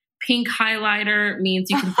was like pink highlighter means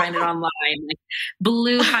you can find it online. Like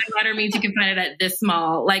blue highlighter means you can find it at this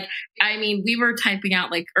mall. Like, I mean, we were typing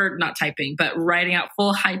out or not typing, but writing out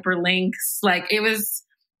full hyperlinks. Like it was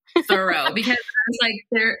thorough because I was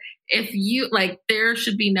like, there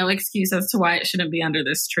should be no excuse as to why it shouldn't be under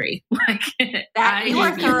this tree. Like you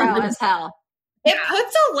are thorough as hell. It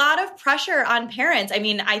puts a lot of pressure on parents. I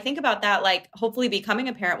mean, I think about that, like hopefully becoming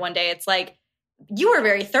a parent one day. It's like, you were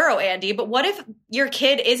very thorough, Andy, but what if your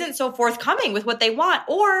kid isn't so forthcoming with what they want?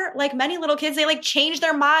 Or like many little kids, they like change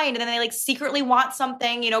their mind and then they like secretly want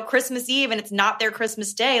something, Christmas Eve and it's not their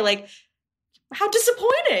Christmas day. Like how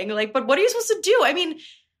disappointing. Like, but what are you supposed to do? I mean,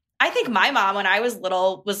 I think my mom, when I was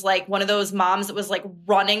little, was like one of those moms that was like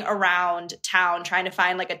running around town trying to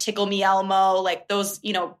find like a Tickle Me Elmo, like those,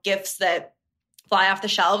 gifts that fly off the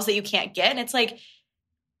shelves that you can't get. And it's like,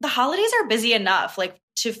 the holidays are busy enough. Like,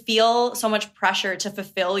 to feel so much pressure to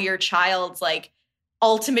fulfill your child's like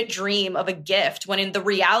ultimate dream of a gift when in the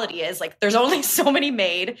reality is like there's only so many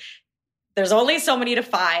made. There's only so many to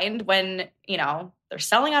find when, they're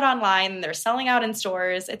selling out online, they're selling out in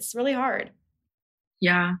stores. It's really hard.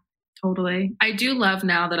 Yeah, totally. I do love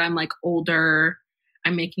now that I'm like older,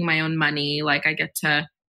 I'm making my own money. Like I get to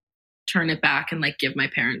turn it back and like give my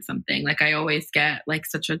parents something. Like I always get like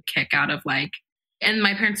such a kick out of like, and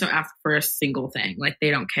my parents don't ask for a single thing. Like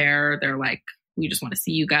they don't care. They're like, we just want to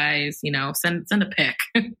see you guys, send a pic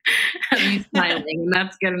of you smiling and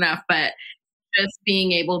that's good enough. But just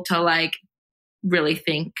being able to like really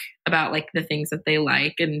think about like the things that they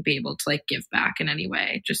like and be able to like give back in any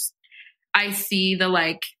way. Just, I see the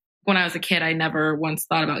like, when I was a kid, I never once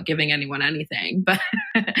thought about giving anyone anything, but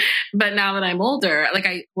now that I'm older, like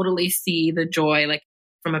I totally see the joy, like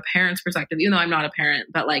from a parent's perspective, even though I'm not a parent,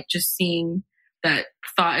 but like just seeing that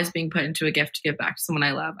thought is being put into a gift to give back to someone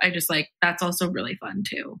I love. I just like, that's also really fun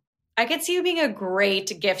too. I could see you being a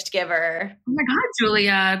great gift giver. Oh my God,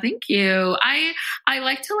 Julia. Thank you. I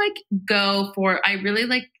like to like I really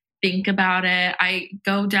like think about it. I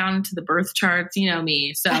go down to the birth charts, you know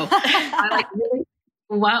me. So I like really,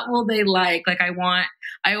 what will they like? Like I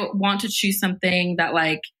want to choose something that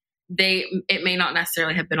like it may not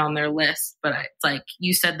necessarily have been on their list, but it's like,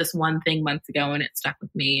 you said this one thing months ago and it stuck with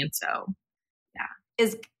me. And so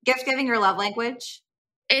is gift giving your love language?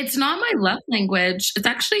 It's not my love language. It's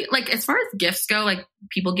actually like, as far as gifts go, like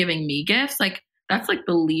people giving me gifts, like that's like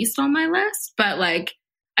the least on my list. But like,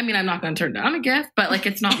 I mean, I'm not going to turn down a gift, but like,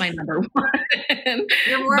 it's not my number one.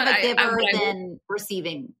 You're more of a giver than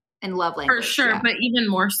receiving in love language. For sure. Yeah. But even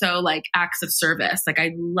more so like acts of service. Like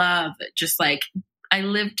I love just like, I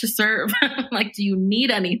live to serve. Like, do you need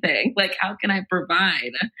anything? Like, how can I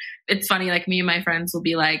provide? It's funny. Like me and my friends will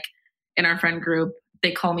be like, in our friend group,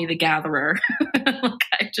 they call me the gatherer. Like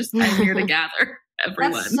I'm here to gather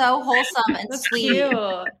everyone. That's so wholesome and sweet.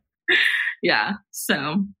 Yeah.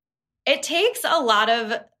 So it takes a lot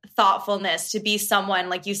of thoughtfulness to be someone,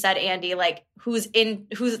 like you said, Andy, like who's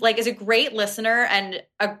like is a great listener and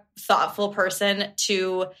a thoughtful person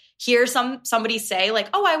to hear somebody say like,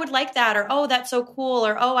 oh, I would like that, or oh, that's so cool,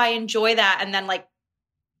 or oh, I enjoy that, and then like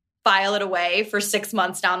file it away for 6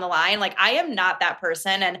 months down the line. Like I am not that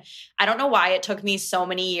person. And I don't know why it took me so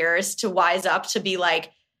many years to wise up to be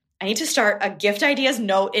like, I need to start a gift ideas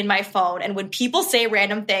note in my phone. And when people say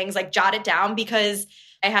random things, like jot it down, because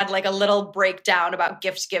I had like a little breakdown about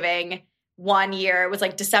gift giving one year. It was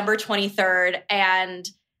like December 23rd. And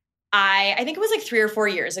I think it was like 3 or 4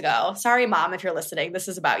 years ago. Sorry, Mom, if you're listening, this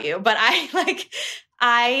is about you. But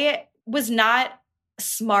I was not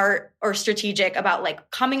smart or strategic about like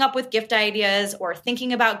coming up with gift ideas or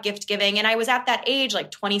thinking about gift giving. And I was at that age, like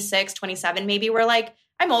 26, 27, maybe, where like,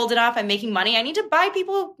 I'm old enough, I'm making money, I need to buy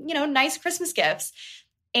people, nice Christmas gifts.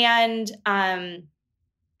 And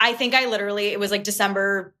I think it was like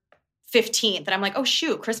December 15th. And I'm like, oh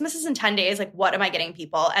shoot, Christmas is in 10 days. Like, what am I getting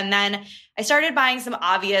people? And then I started buying some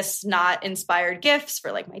obvious, not inspired gifts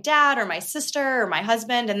for like my dad or my sister or my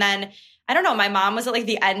husband. And then I don't know, my mom was at like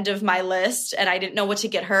the end of my list and I didn't know what to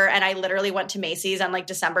get her. And I literally went to Macy's on like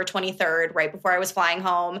December 23rd, right before I was flying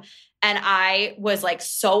home. And I was like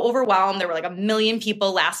so overwhelmed. There were like a million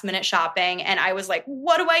people last minute shopping. And I was like,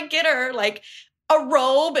 what do I get her? Like a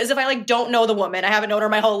robe, as if I like don't know the woman. I haven't known her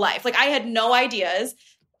my whole life. Like I had no ideas.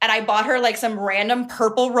 And I bought her like some random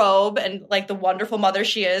purple robe, and like the wonderful mother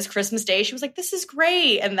she is, Christmas Day, she was like, this is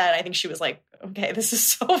great. And then I think she was like, okay, this is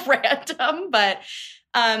so random. But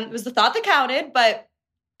it was the thought that counted. But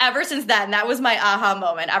ever since then, that was my aha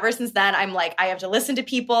moment. Ever since then, I'm like, I have to listen to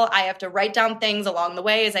people. I have to write down things along the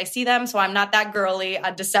way as I see them. So I'm not that girly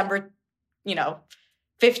on December,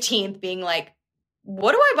 15th being like,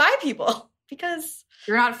 what do I buy people because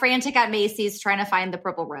you're not frantic at Macy's trying to find the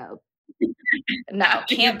purple robe. No,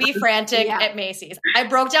 can't be frantic at Macy's. I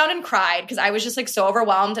broke down and cried because I was just like so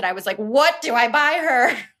overwhelmed. And I was like, what do I buy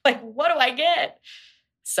her? Like, what do I get?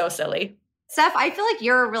 So silly. Steph, I feel like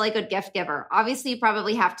you're a really good gift giver. Obviously, you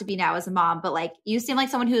probably have to be now as a mom, but like you seem like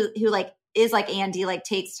someone who like is like Andy, like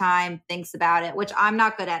takes time, thinks about it, which I'm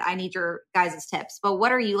not good at. I need your guys' tips. But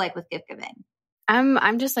what are you like with gift giving?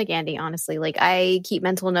 I'm just like Andy, honestly. Like I keep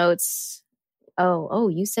mental notes. Oh,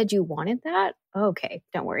 you said you wanted that? Okay,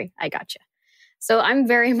 don't worry. I got you. So I'm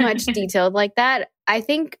very much detailed like that. I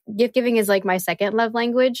think gift giving is like my second love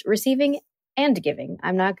language, receiving and giving.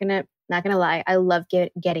 I'm not gonna lie. I love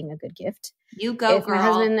getting a good gift. You go, if girl. My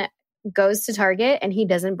husband goes to Target and he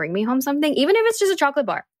doesn't bring me home something, even if it's just a chocolate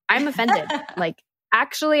bar, I'm offended. Like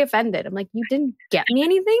actually offended. I'm like, you didn't get me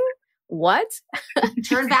anything? What?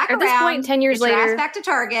 Turn back At around. this point, 10 years Get your later, ass back to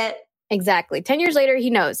Target. Exactly. 10 years later, he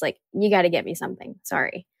knows, like, you got to get me something.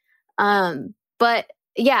 Sorry. But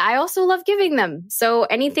yeah, I also love giving them. So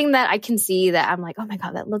anything that I can see that I'm like, oh my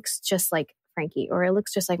God, that looks just like Frankie, or it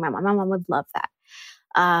looks just like my mom would love that.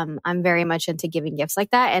 I'm very much into giving gifts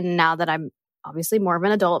like that. And now that I'm obviously more of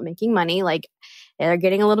an adult making money, like they're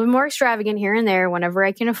getting a little bit more extravagant here and there whenever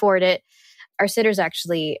I can afford it. Our sitter's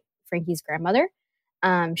actually Frankie's grandmother.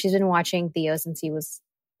 She's been watching Theo since he was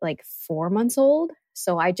like 4 months old.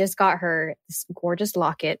 So I just got her this gorgeous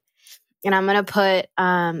locket, and I'm going to put,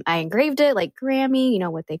 I engraved it like Grammy, you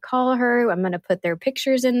know what they call her. I'm going to put their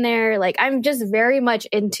pictures in there. Like I'm just very much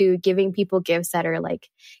into giving people gifts that are like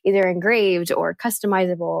either engraved or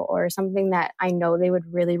customizable or something that I know they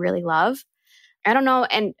would really, really love. I don't know.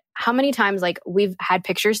 And how many times like we've had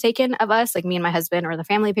pictures taken of us, like me and my husband, or the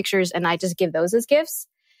family pictures, and I just give those as gifts.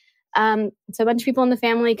 So a bunch of people in the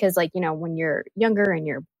family, because like, you know, when you're younger and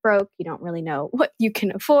you're broke, you don't really know what you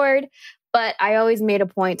can afford. But I always made a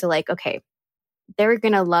point to like, okay, they're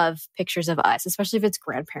going to love pictures of us, especially if it's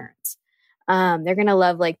grandparents. They're going to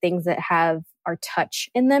love like things that have our touch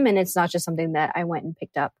in them. And it's not just something that I went and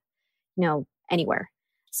picked up, you know, anywhere.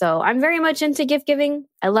 So I'm very much into gift giving.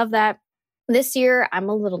 I love that. This year, I'm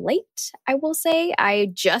a little late, I will say. I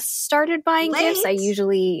just started buying gifts. I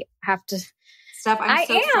usually have to... Stuff.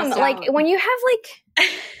 I am like when you have like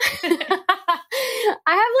I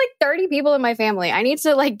have like 30 people in my family. I need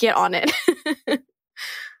to like get on it. But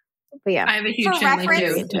yeah, I have a huge for family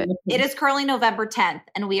reference, too. It is currently November 10th,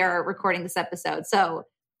 and we are recording this episode. So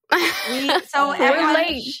everyone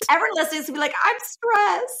listening to be like, I'm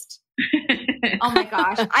stressed. Oh my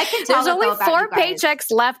gosh, I can tell. There's only 4 paychecks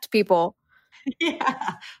left, people.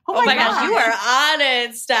 Yeah. Oh my gosh, you are on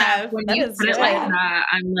it, Steph. When you put it like that,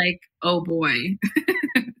 I'm like, oh boy.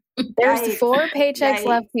 There's 4 paychecks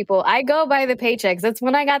left, people. I go by the paychecks. That's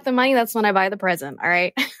when I got the money. That's when I buy the present. All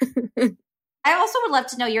right. I also would love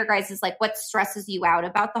to know your guys' like what stresses you out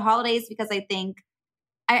about the holidays, because I think,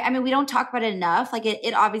 I mean, we don't talk about it enough. Like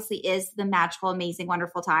it obviously is the magical, amazing,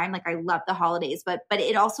 wonderful time. Like I love the holidays, but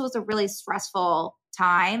it also is a really stressful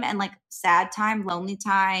time and like sad time, lonely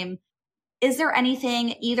time. Is there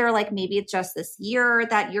anything either like maybe it's just this year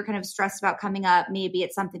that you're kind of stressed about coming up? Maybe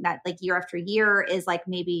it's something that like year after year is like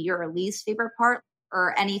maybe your least favorite part,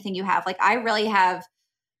 or anything you have. Like I really have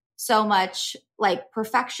so much like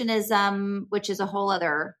perfectionism, which is a whole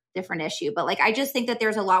other different issue. But like I just think that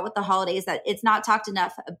there's a lot with the holidays that it's not talked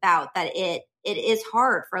enough about, that it is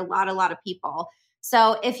hard for a lot of people.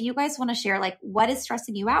 So if you guys want to share like what is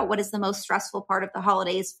stressing you out, what is the most stressful part of the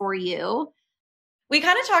holidays for you? We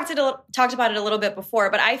kind of talked about it a little bit before,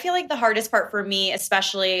 but I feel like the hardest part for me,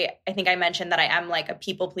 especially, I think I mentioned that I am like a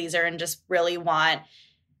people pleaser and just really want,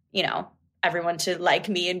 you know, everyone to like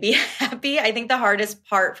me and be happy. I think the hardest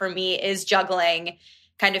part for me is juggling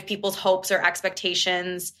kind of people's hopes or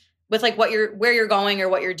expectations with like where you're going or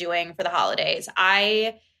what you're doing for the holidays.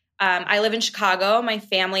 I live in Chicago. My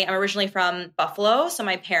family, I'm originally from Buffalo, so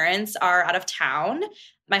my parents are out of town.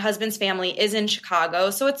 My husband's family is in Chicago,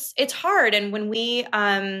 so it's hard. And when we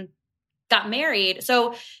got married,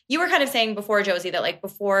 so you were kind of saying before, Josie, that like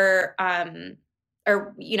before,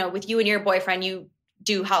 or you know, with you and your boyfriend, you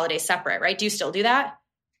do holidays separate, right? Do you still do that?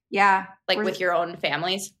 Yeah, like with your own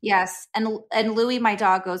families. Yes, and Louis, my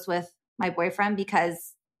dog, goes with my boyfriend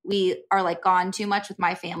because we are like gone too much with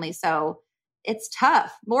my family, so. It's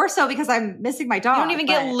tough. More so because I'm missing my dog. You don't even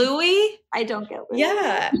get Louis? I don't get Louis.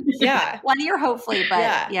 Yeah. One year, hopefully,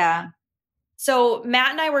 but yeah. So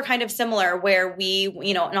Matt and I were kind of similar where we,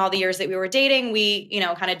 you know, in all the years that we were dating, we, you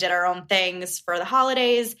know, kind of did our own things for the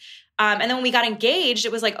holidays. And then when we got engaged,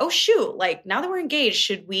 it was like, oh, shoot, like now that we're engaged,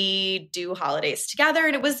 should we do holidays together?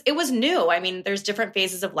 And it was new. I mean, there's different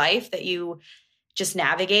phases of life that you just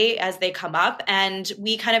navigate as they come up. And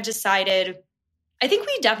we kind of decided, I think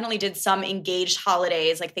we definitely did some engaged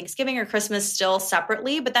holidays like Thanksgiving or Christmas still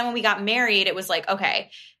separately. But then when we got married, it was like,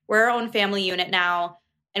 okay, we're our own family unit now.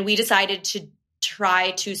 And we decided to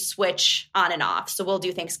try to switch on and off. So we'll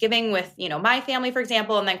do Thanksgiving with, my family, for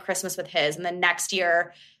example, and then Christmas with his. And then next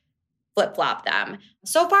year, flip-flop them.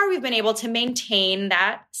 So far, we've been able to maintain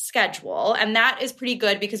that schedule. And that is pretty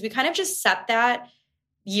good because we kind of just set that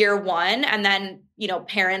year one. And then,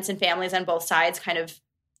 parents and families on both sides kind of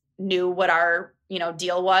knew what our,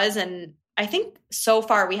 deal was. And I think so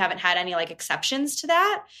far we haven't had any like exceptions to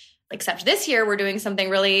that, except this year we're doing something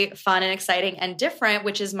really fun and exciting and different,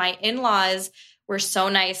 which is my in-laws were so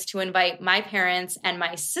nice to invite my parents and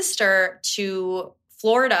my sister to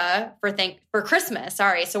Florida for Christmas.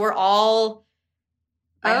 Sorry. So we're all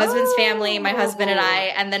my husband's family, my husband and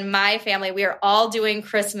I, and then my family, we are all doing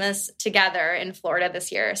Christmas together in Florida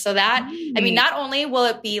this year. So that, not only will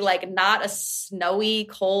it be like not a snowy,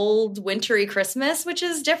 cold, wintry Christmas, which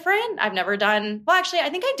is different. I've never done, well, actually, I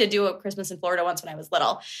think I did do a Christmas in Florida once when I was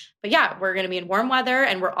little. But yeah, we're going to be in warm weather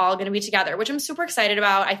and we're all going to be together, which I'm super excited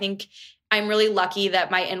about. I think I'm really lucky that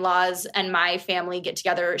my in-laws and my family get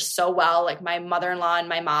together so well. Like my mother-in-law and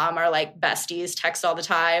my mom are like besties, text all the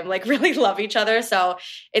time, like really love each other. So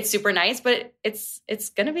it's super nice, but it's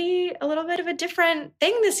going to be a little bit of a different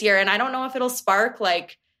thing this year. And I don't know if it'll spark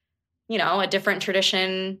like, a different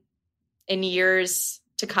tradition in years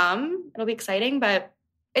to come. It'll be exciting, but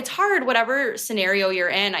it's hard, whatever scenario you're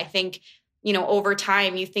in. I think, over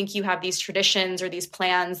time, you think you have these traditions or these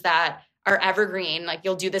plans that are evergreen. Like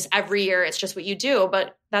you'll do this every year. It's just what you do,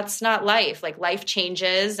 but that's not life. Like life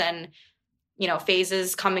changes and,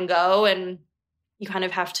 phases come and go and you kind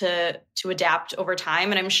of have to adapt over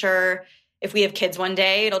time. And I'm sure if we have kids one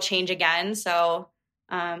day, it'll change again. So,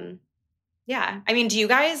 yeah. Do you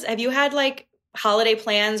guys, have you had like holiday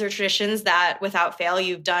plans or traditions that without fail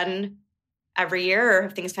you've done every year or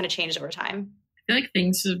have things kind of changed over time? I feel like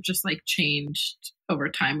things have just like changed over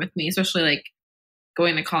time with me, especially like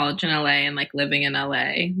going to college in LA and like living in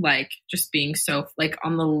LA, like just being so like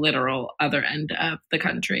on the literal other end of the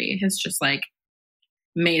country has just like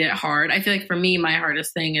made it hard. I feel like for me, my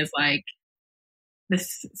hardest thing is like,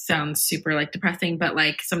 this sounds super like depressing, but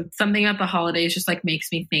like something about the holidays just like makes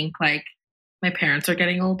me think like my parents are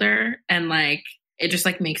getting older and like, it just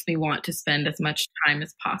like makes me want to spend as much time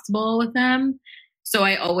as possible with them. So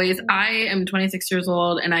I am 26 years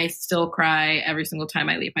old and I still cry every single time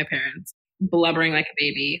I leave my parents, blubbering like a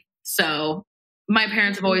baby. So my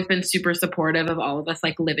parents have always been super supportive of all of us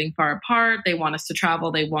like living far apart. They want us to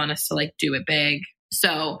travel. They want us to like do it big.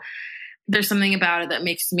 So there's something about it that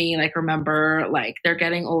makes me like remember like they're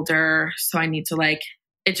getting older. So I need to like,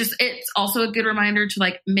 it's also a good reminder to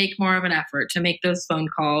like make more of an effort to make those phone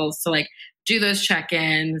calls, to like do those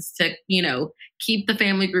check-ins, to, keep the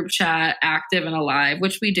family group chat active and alive,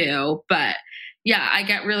 which we do. But yeah, I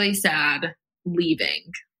get really sad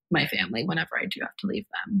leaving my family whenever I do have to leave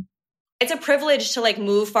them. It's a privilege to like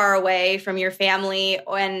move far away from your family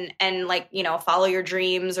and like, follow your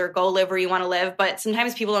dreams or go live where you want to live. But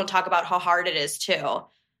sometimes people don't talk about how hard it is too.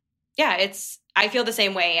 Yeah, I feel the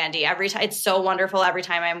same way, Andy. Every time it's so wonderful every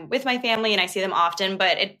time I'm with my family and I see them often,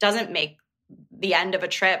 but it doesn't make the end of a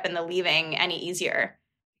trip and the leaving any easier.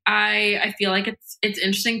 I feel like it's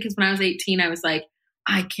interesting because when I was 18, I was like,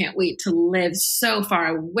 I can't wait to live so far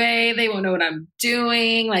away. They won't know what I'm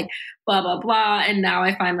doing, like blah, blah, blah. And now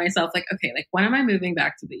I find myself like, okay, like when am I moving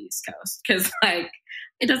back to the East Coast? Because like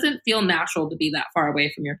it doesn't feel natural to be that far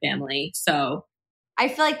away from your family. So I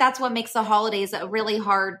feel like that's what makes the holidays a really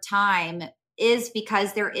hard time, is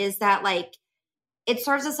because there is that like, it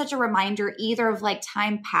serves as such a reminder either of like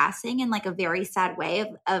time passing in like a very sad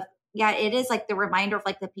way of yeah, it is like the reminder of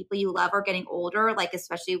like the people you love are getting older, like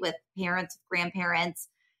especially with parents, grandparents.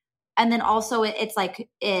 And then also it's like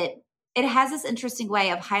it has this interesting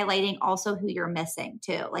way of highlighting also who you're missing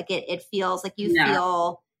too. Like it feels like you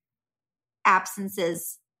feel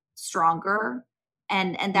absences stronger.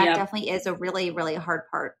 And that definitely is a really, really hard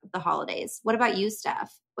part of the holidays. What about you,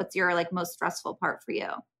 Steph? What's your like most stressful part for you?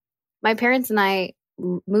 My parents and I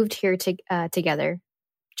moved here together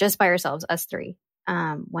just by ourselves, us three,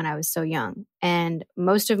 when I was so young. And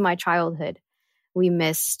most of my childhood, we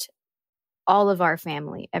missed all of our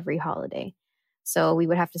family every holiday. So we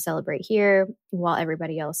would have to celebrate here while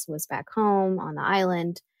everybody else was back home on the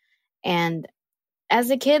island. And as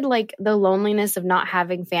a kid, like the loneliness of not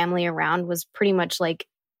having family around was pretty much like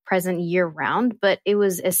present year round, but it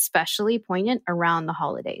was especially poignant around the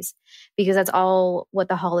holidays because that's all what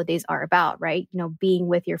the holidays are about, right? Being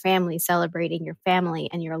with your family, celebrating your family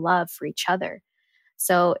and your love for each other.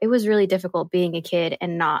 So it was really difficult being a kid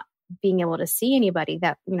and not being able to see anybody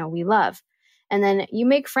that, we love. And then you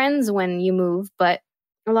make friends when you move, but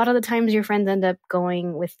a lot of the times your friends end up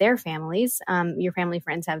going with their families. Your family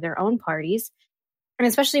friends have their own parties. And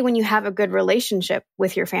especially when you have a good relationship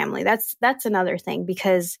with your family, that's another thing,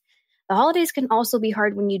 because the holidays can also be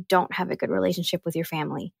hard when you don't have a good relationship with your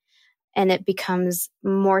family. And it becomes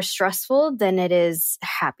more stressful than it is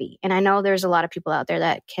happy. And I know there's a lot of people out there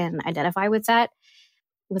that can identify with that.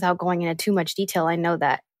 Without going into too much detail,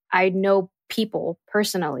 I know people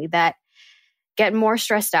personally that get more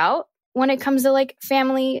stressed out when it comes to like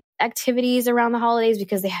family activities around the holidays,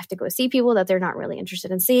 because they have to go see people that they're not really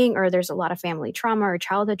interested in seeing, or there's a lot of family trauma or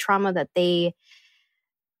childhood trauma that they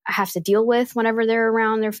have to deal with whenever they're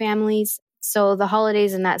around their families. So the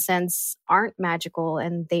holidays in that sense aren't magical,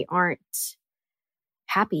 and they aren't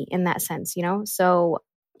happy in that sense, So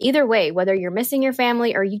either way, whether you're missing your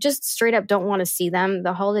family or you just straight up don't want to see them,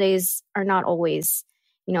 the holidays are not always,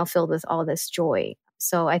 filled with all this joy.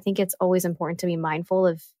 So I think it's always important to be mindful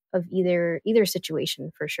of either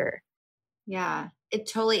situation for sure. Yeah, it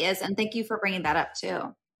totally is. And thank you for bringing that up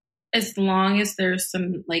too. As long as there's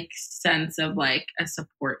some like sense of like a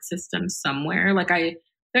support system somewhere, like I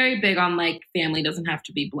very big on like family doesn't have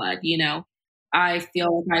to be blood, I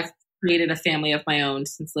feel like I've created a family of my own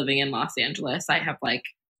since living in Los Angeles. I have like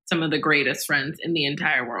some of the greatest friends in the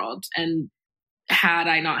entire world. And had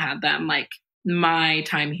I not had them, like my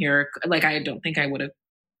time here, like I don't think I would have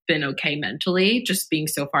been okay mentally, just being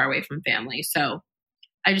so far away from family. So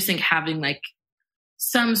I just think having like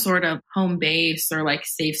some sort of home base or like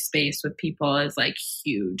safe space with people is like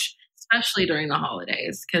huge, especially during the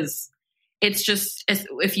holidays. Cause it's just,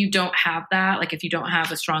 if you don't have that, like if you don't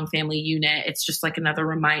have a strong family unit, it's just like another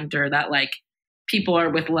reminder that like people are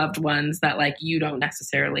with loved ones that like you don't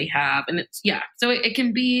necessarily have. And it's, so it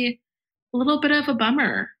can be a little bit of a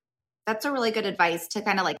bummer. That's a really good advice, to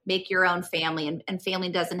kind of like make your own family, and family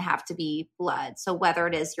doesn't have to be blood. So whether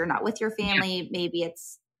it is you're not with your family, maybe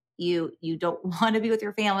it's you don't want to be with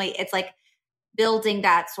your family. It's like building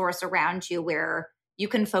that source around you where you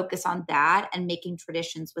can focus on that and making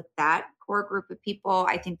traditions with that core group of people.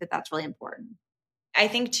 I think that that's really important. I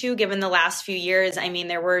think too, given the last few years, I mean,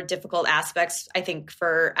 there were difficult aspects, I think,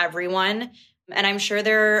 for everyone. And I'm sure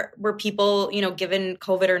there were people, given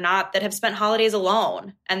COVID or not, that have spent holidays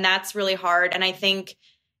alone. And that's really hard. And I think,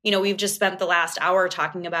 we've just spent the last hour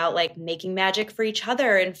talking about like making magic for each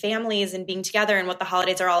other and families and being together and what the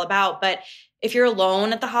holidays are all about. But if you're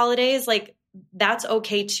alone at the holidays, like that's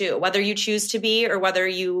okay too, whether you choose to be or whether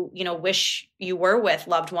you, wish you were with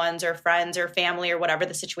loved ones or friends or family or whatever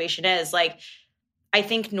the situation is. Like, I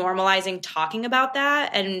think normalizing talking about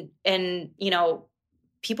that and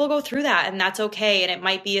people go through that, and that's okay. And it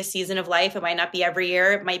might be a season of life. It might not be every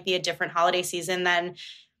year. It might be a different holiday season than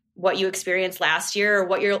what you experienced last year or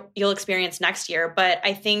what you'll experience next year. But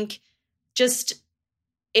I think just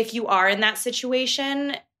if you are in that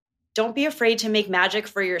situation, don't be afraid to make magic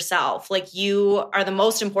for yourself. Like, you are the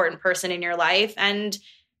most important person in your life, and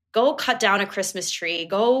go cut down a Christmas tree.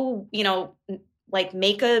 Go, like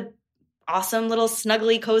make a awesome little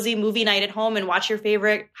snuggly, cozy movie night at home and watch your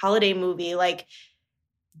favorite holiday movie. Like,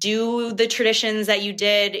 do the traditions that you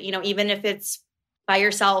did, even if it's by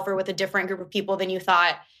yourself or with a different group of people than you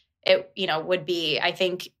thought it, would be. I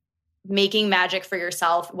think making magic for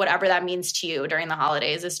yourself, whatever that means to you during the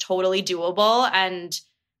holidays, is totally doable and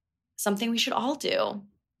something we should all do.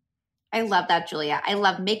 I love that, Julia. I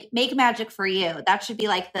love make magic for you. That should be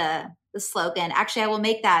like the slogan. Actually, I will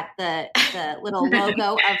make that the little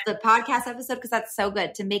logo of the podcast episode, because that's so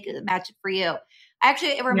good, to make magic for you.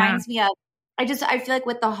 Actually, it reminds me of, I feel like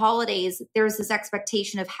with the holidays, there's this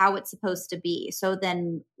expectation of how it's supposed to be. So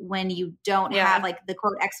then when you don't have like the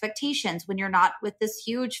quote expectations, when you're not with this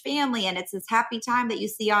huge family and it's this happy time that you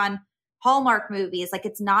see on Hallmark movies, like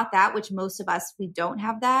it's not that, which most of us, we don't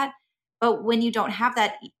have that. But when you don't have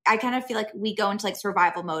that, I kind of feel like we go into like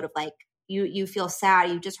survival mode of like, you feel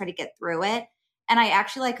sad, you just try to get through it. And I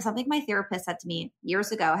actually, like, something my therapist said to me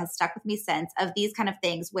years ago has stuck with me since, of these kind of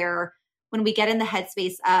things where when we get in the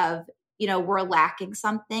headspace of, we're lacking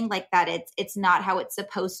something, like that it's not how it's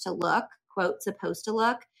supposed to look, quote, supposed to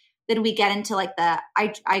look, then we get into like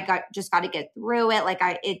I got to get through it. Like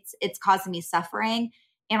it's causing me suffering.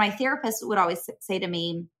 And my therapist would always say to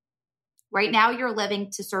me, right now you're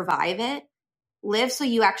living to survive it. Live so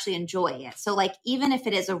you actually enjoy it. So like, even if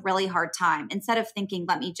it is a really hard time, instead of thinking,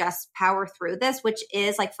 let me just power through this, which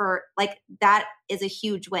is like that is a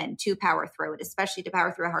huge win, to power through it, especially to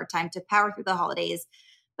power through a hard time, to power through the holidays.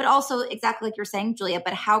 But also, exactly like you're saying, Julia,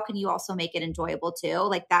 but how can you also make it enjoyable too?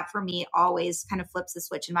 Like that for me always kind of flips the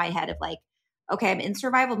switch in my head of like, okay, I'm in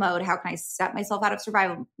survival mode. How can I step myself out of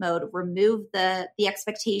survival mode, remove the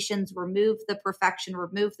expectations, remove the perfection,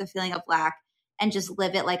 remove the feeling of lack, and just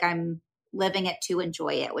live it like I'm living it to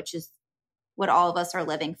enjoy it, which is what all of us are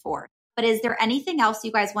living for. But is there anything else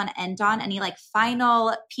you guys want to end on? Any like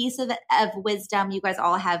final piece of wisdom? You guys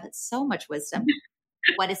all have so much wisdom.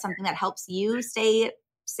 What is something that helps you stay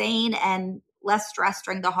sane and less stressed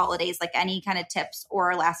during the holidays? Like any kind of tips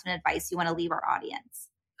or last minute advice you want to leave our audience?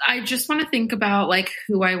 I just want to think about like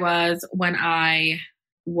who I was when I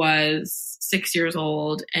was 6 years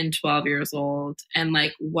old and 12 years old, and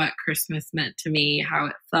like what Christmas meant to me, how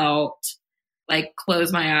it felt. Like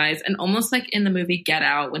close my eyes, and almost like in the movie Get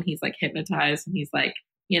Out when he's like hypnotized and he's like,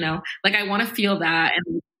 you know, like I want to feel that.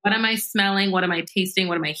 And what am I smelling? What am I tasting?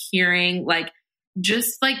 What am I hearing? Like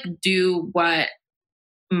just like do what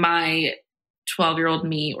my 12-year-old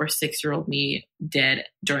me or 6-year-old me did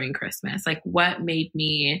during Christmas. Like what made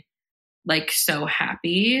me like so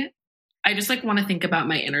happy. I just like want to think about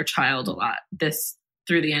my inner child a lot this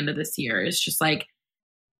through the end of this year. It's just like,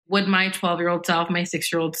 would my 12-year-old self, my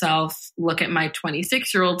 6-year-old self look at my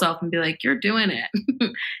 26-year-old self and be like, you're doing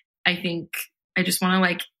it? I think I just want to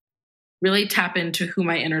like really tap into who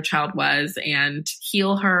my inner child was and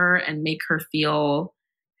heal her and make her feel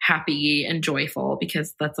happy and joyful,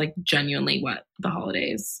 because that's like genuinely what the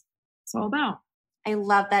holidays is all about. I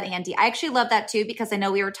love that, Andy. I actually love that too, because I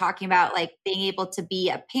know we were talking about like being able to be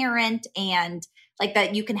a parent and like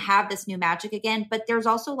that you can have this new magic again, but there's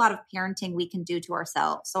also a lot of parenting we can do to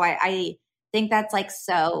ourselves. So I think that's like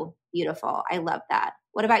so beautiful. I love that.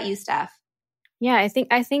 What about you, Steph? Yeah, I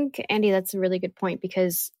think Andy, that's a really good point,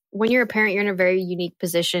 because when you're a parent, you're in a very unique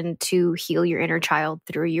position to heal your inner child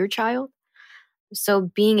through your child. So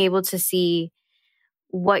being able to see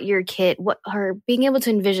what your kid, or being able to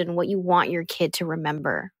envision what you want your kid to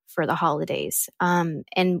remember for the holidays,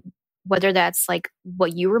 and whether that's like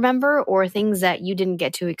what you remember or things that you didn't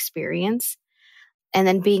get to experience, and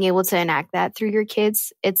then being able to enact that through your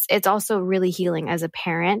kids, it's also really healing as a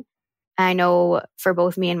parent. I know for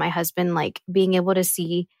both me and my husband, like being able to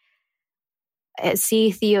see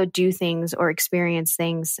Theo do things or experience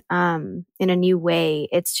things in a new way,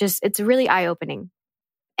 it's really eye-opening.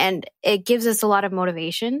 And it gives us a lot of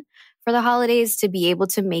motivation for the holidays to be able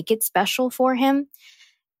to make it special for him.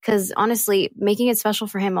 Because honestly, making it special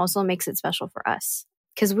for him also makes it special for us.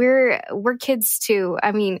 Because we're kids too.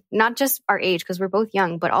 I mean, not just our age, because we're both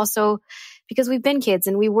young, but also because we've been kids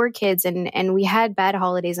and we were kids, and we had bad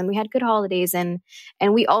holidays and we had good holidays. And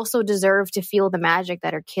we also deserve to feel the magic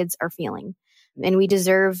that our kids are feeling. And we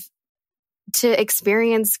deserve to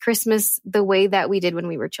experience Christmas the way that we did when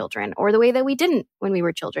we were children, or the way that we didn't when we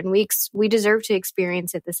were children. We deserve to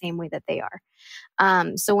experience it the same way that they are.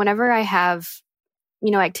 So whenever I have,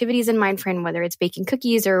 activities in mind for him, whether it's baking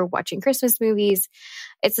cookies or watching Christmas movies,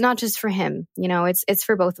 it's not just for him. It's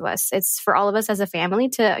for both of us. It's for all of us as a family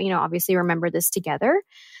to, obviously remember this together,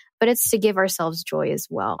 but it's to give ourselves joy as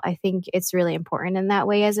well. I think it's really important in that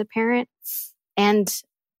way as a parent and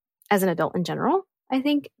as an adult in general. I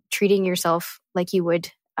think treating yourself like you would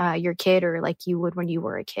your kid, or like you would when you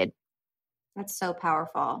were a kid. That's so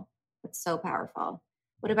powerful. That's so powerful.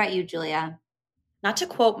 What about you, Julia? Not to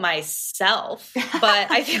quote myself,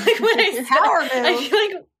 but I feel like when I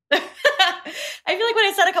feel like what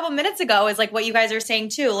I said a couple minutes ago is like what you guys are saying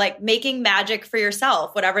too, like making magic for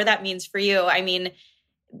yourself, whatever that means for you. I mean,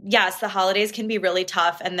 yes, the holidays can be really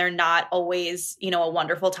tough and they're not always, a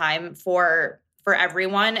wonderful time for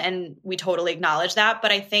everyone. And we totally acknowledge that.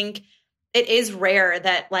 But I think it is rare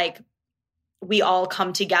that like we all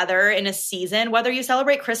come together in a season, whether you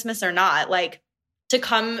celebrate Christmas or not, like to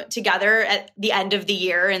come together at the end of the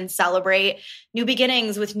year and celebrate new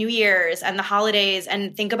beginnings with New Year's and the holidays,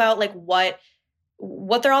 and think about like what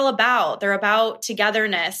they're all about. They're about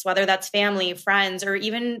togetherness, whether that's family, friends, or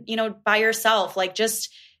even, by yourself, like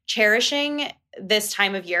just cherishing this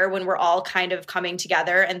time of year when we're all kind of coming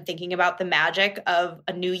together and thinking about the magic of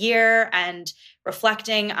a new year and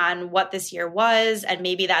reflecting on what this year was. And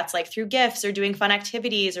maybe that's like through gifts or doing fun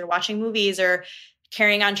activities or watching movies or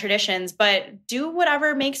carrying on traditions, but do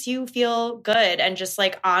whatever makes you feel good and just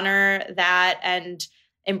like honor that and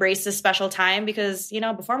embrace this special time, because,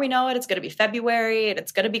 before we know it, it's going to be February and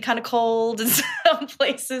it's going to be kind of cold in some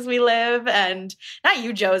places we live. And not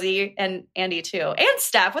you, Josie, and Andy too. And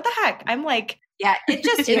Steph, what the heck? I'm like, yeah, it's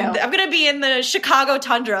just you. I'm going to be in the Chicago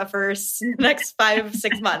tundra for the next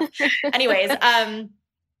 5-6 months. Anyways,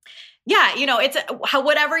 yeah, it's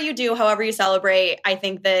whatever you do, however you celebrate, I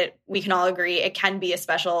think that we can all agree it can be a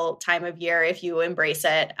special time of year if you embrace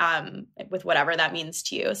it with whatever that means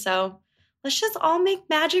to you. So let's just all make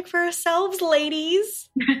magic for ourselves, ladies.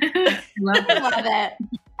 Love it. I love it.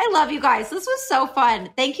 I love you guys. This was so fun.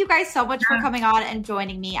 Thank you guys so much for coming on and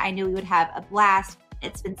joining me. I knew we would have a blast.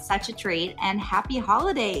 It's been such a treat, and happy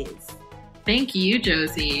holidays. Thank you,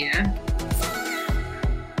 Josie.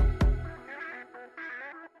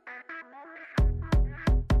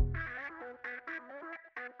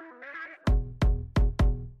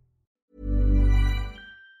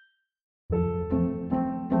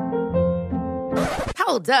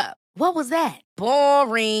 Hold up. What was that?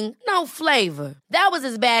 Boring. No flavor. That was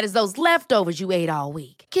as bad as those leftovers you ate all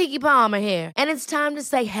week. Keke Palmer here, and it's time to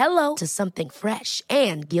say hello to something fresh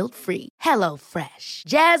and guilt-free. Hello Fresh.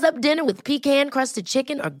 Jazz up dinner with pecan-crusted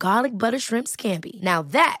chicken or garlic butter shrimp scampi. Now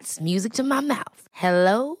that's music to my mouth.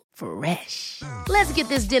 Hello Fresh. Let's get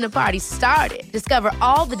this dinner party started. Discover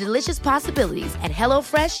all the delicious possibilities at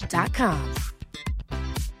hellofresh.com.